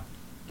 Yeah.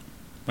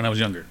 When I was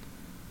younger.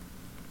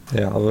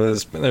 Yeah,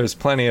 there's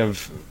plenty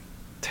of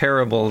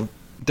terrible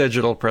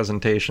digital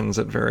presentations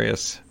at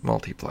various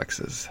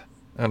multiplexes,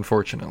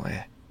 unfortunately.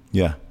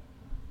 Yeah.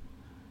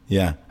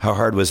 Yeah. How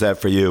hard was that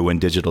for you when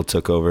digital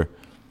took over?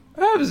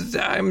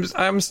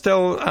 I'm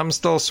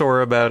still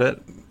sore about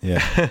it. Yeah.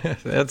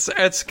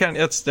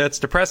 it's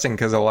depressing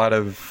because a lot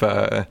of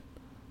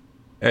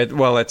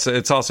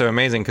it's also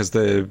amazing because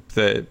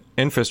the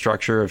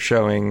infrastructure of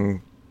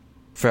showing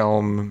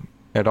film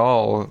at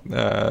all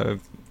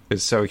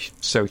is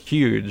so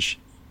huge.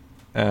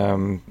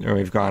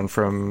 We've gone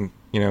from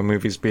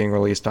movies being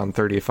released on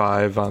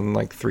 35 on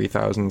like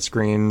 3,000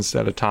 screens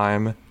at a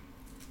time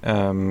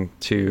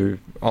to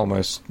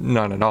almost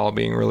none at all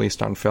being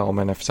released on film,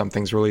 and if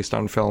something's released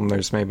on film,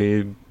 there's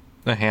maybe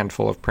a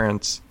handful of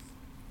prints.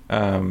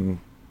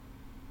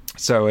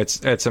 So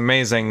it's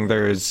amazing.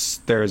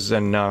 There's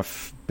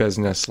enough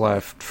business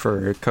left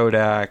for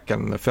Kodak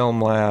and the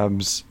film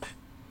labs.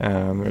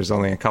 There's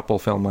only a couple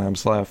film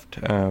labs left,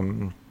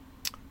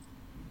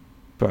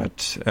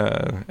 but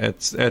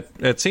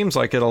it seems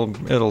like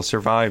it'll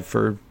survive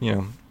for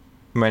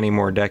many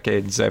more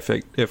decades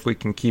if we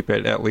can keep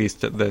it at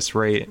least at this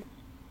rate.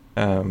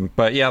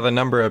 But yeah, the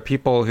number of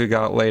people who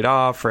got laid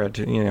off or had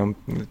to, you know,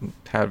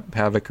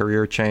 have a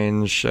career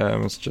change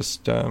was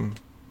just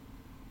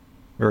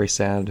very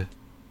sad.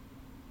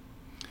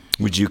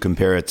 Would you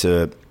compare it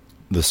to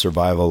the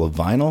survival of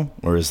vinyl,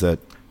 or is that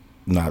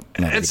not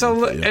it's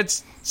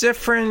it's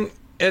different.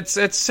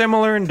 It's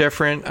similar and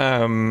different.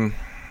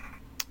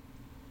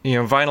 You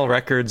know, vinyl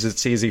records,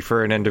 it's easy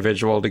for an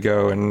individual to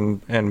go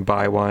and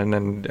buy one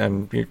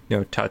and you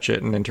know, touch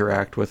it and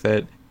interact with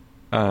it.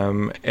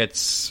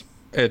 It's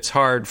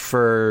hard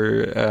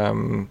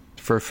for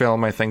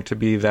film, I think, to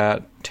be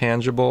that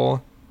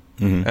tangible.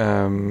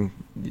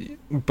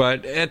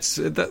 But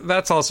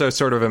that's also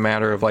sort of a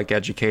matter of like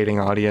educating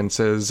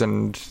audiences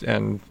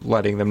and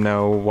letting them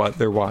know what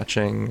they're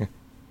watching.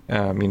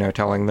 You know,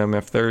 telling them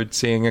if they're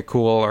seeing a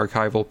cool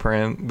archival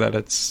print that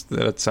it's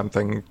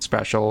something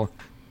special.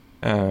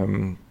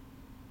 You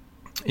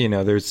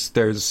know,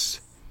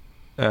 there's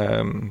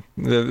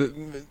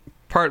the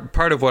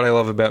part of what I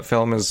love about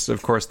film is,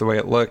 of course, the way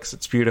it looks.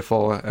 It's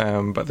beautiful,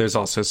 but there's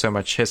also so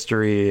much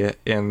history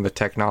in the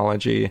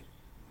technology.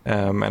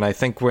 And I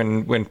think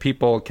when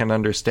people can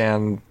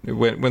understand,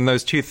 when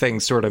those two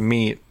things sort of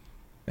meet,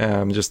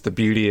 just the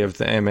beauty of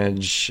the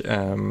image,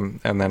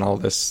 and then all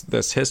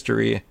this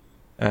history,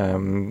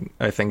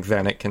 I think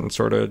then it can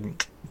sort of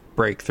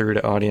break through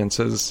to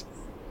audiences.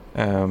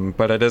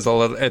 But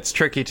it's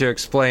tricky to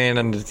explain,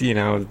 and you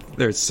know,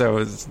 there's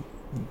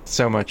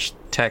so much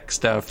tech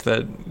stuff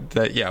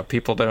that yeah,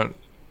 people don't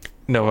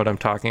know what I'm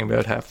talking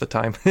about half the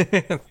time.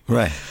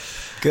 Right.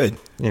 Good.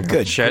 You know,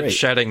 Good.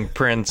 Shedding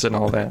prints and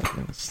all that.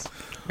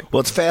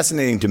 Well, it's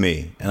fascinating to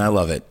me, and I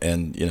love it.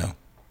 And you know,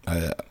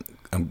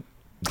 I'm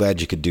glad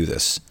you could do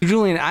this.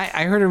 Julian,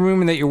 I heard a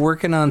rumor that you're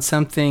working on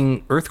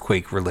something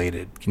earthquake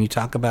related. Can you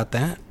talk about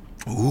that?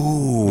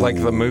 Ooh, like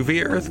the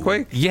movie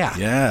Earthquake? Yeah.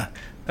 Yeah.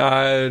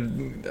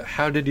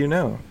 How did you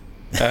know?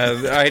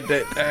 I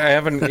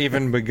haven't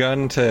even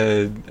begun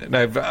to.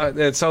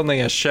 It's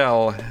only a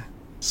shell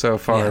so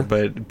far,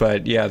 Yeah.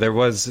 but yeah, there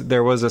was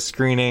a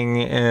screening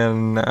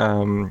in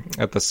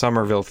at the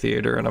Somerville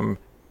Theater, and I'm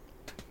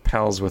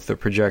pals with the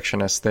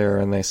projectionist there,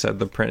 and they said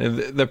the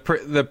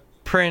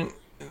print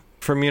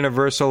from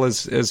Universal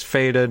is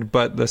faded,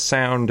 but the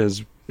sound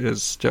is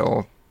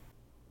still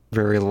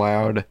very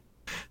loud.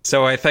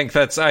 So I think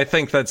that's a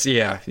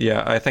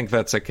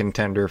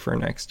contender for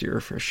next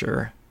year for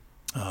sure.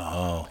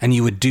 Oh, And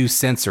you would do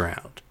sense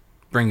around.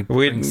 Bring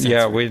sense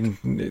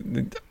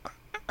around.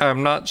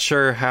 I'm not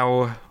sure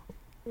how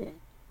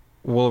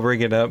we'll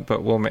rig it up,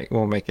 but we'll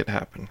make it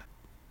happen.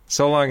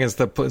 So long as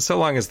the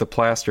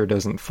plaster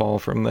doesn't fall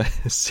from the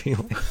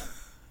ceiling.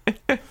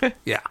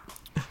 Yeah.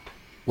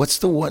 what's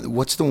the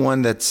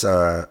one that's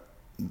the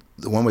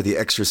one with the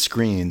extra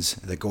screens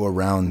that go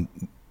around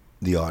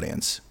the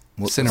audience?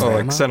 Cinerama? Oh,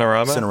 like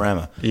Cinerama?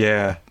 Cinerama.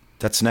 Yeah.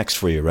 That's next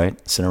for you, right?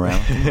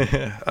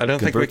 Cinerama. I don't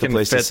think we can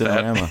place to fit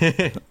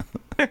that.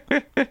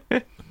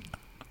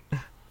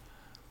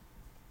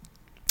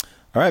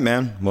 All right,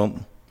 man.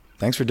 Well,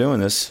 thanks for doing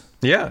this.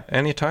 Yeah,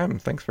 anytime.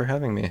 Thanks for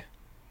having me.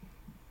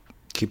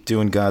 Keep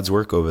doing God's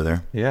work over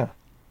there. Yeah.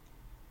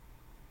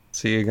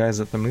 See you guys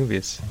at the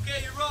movies.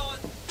 Okay,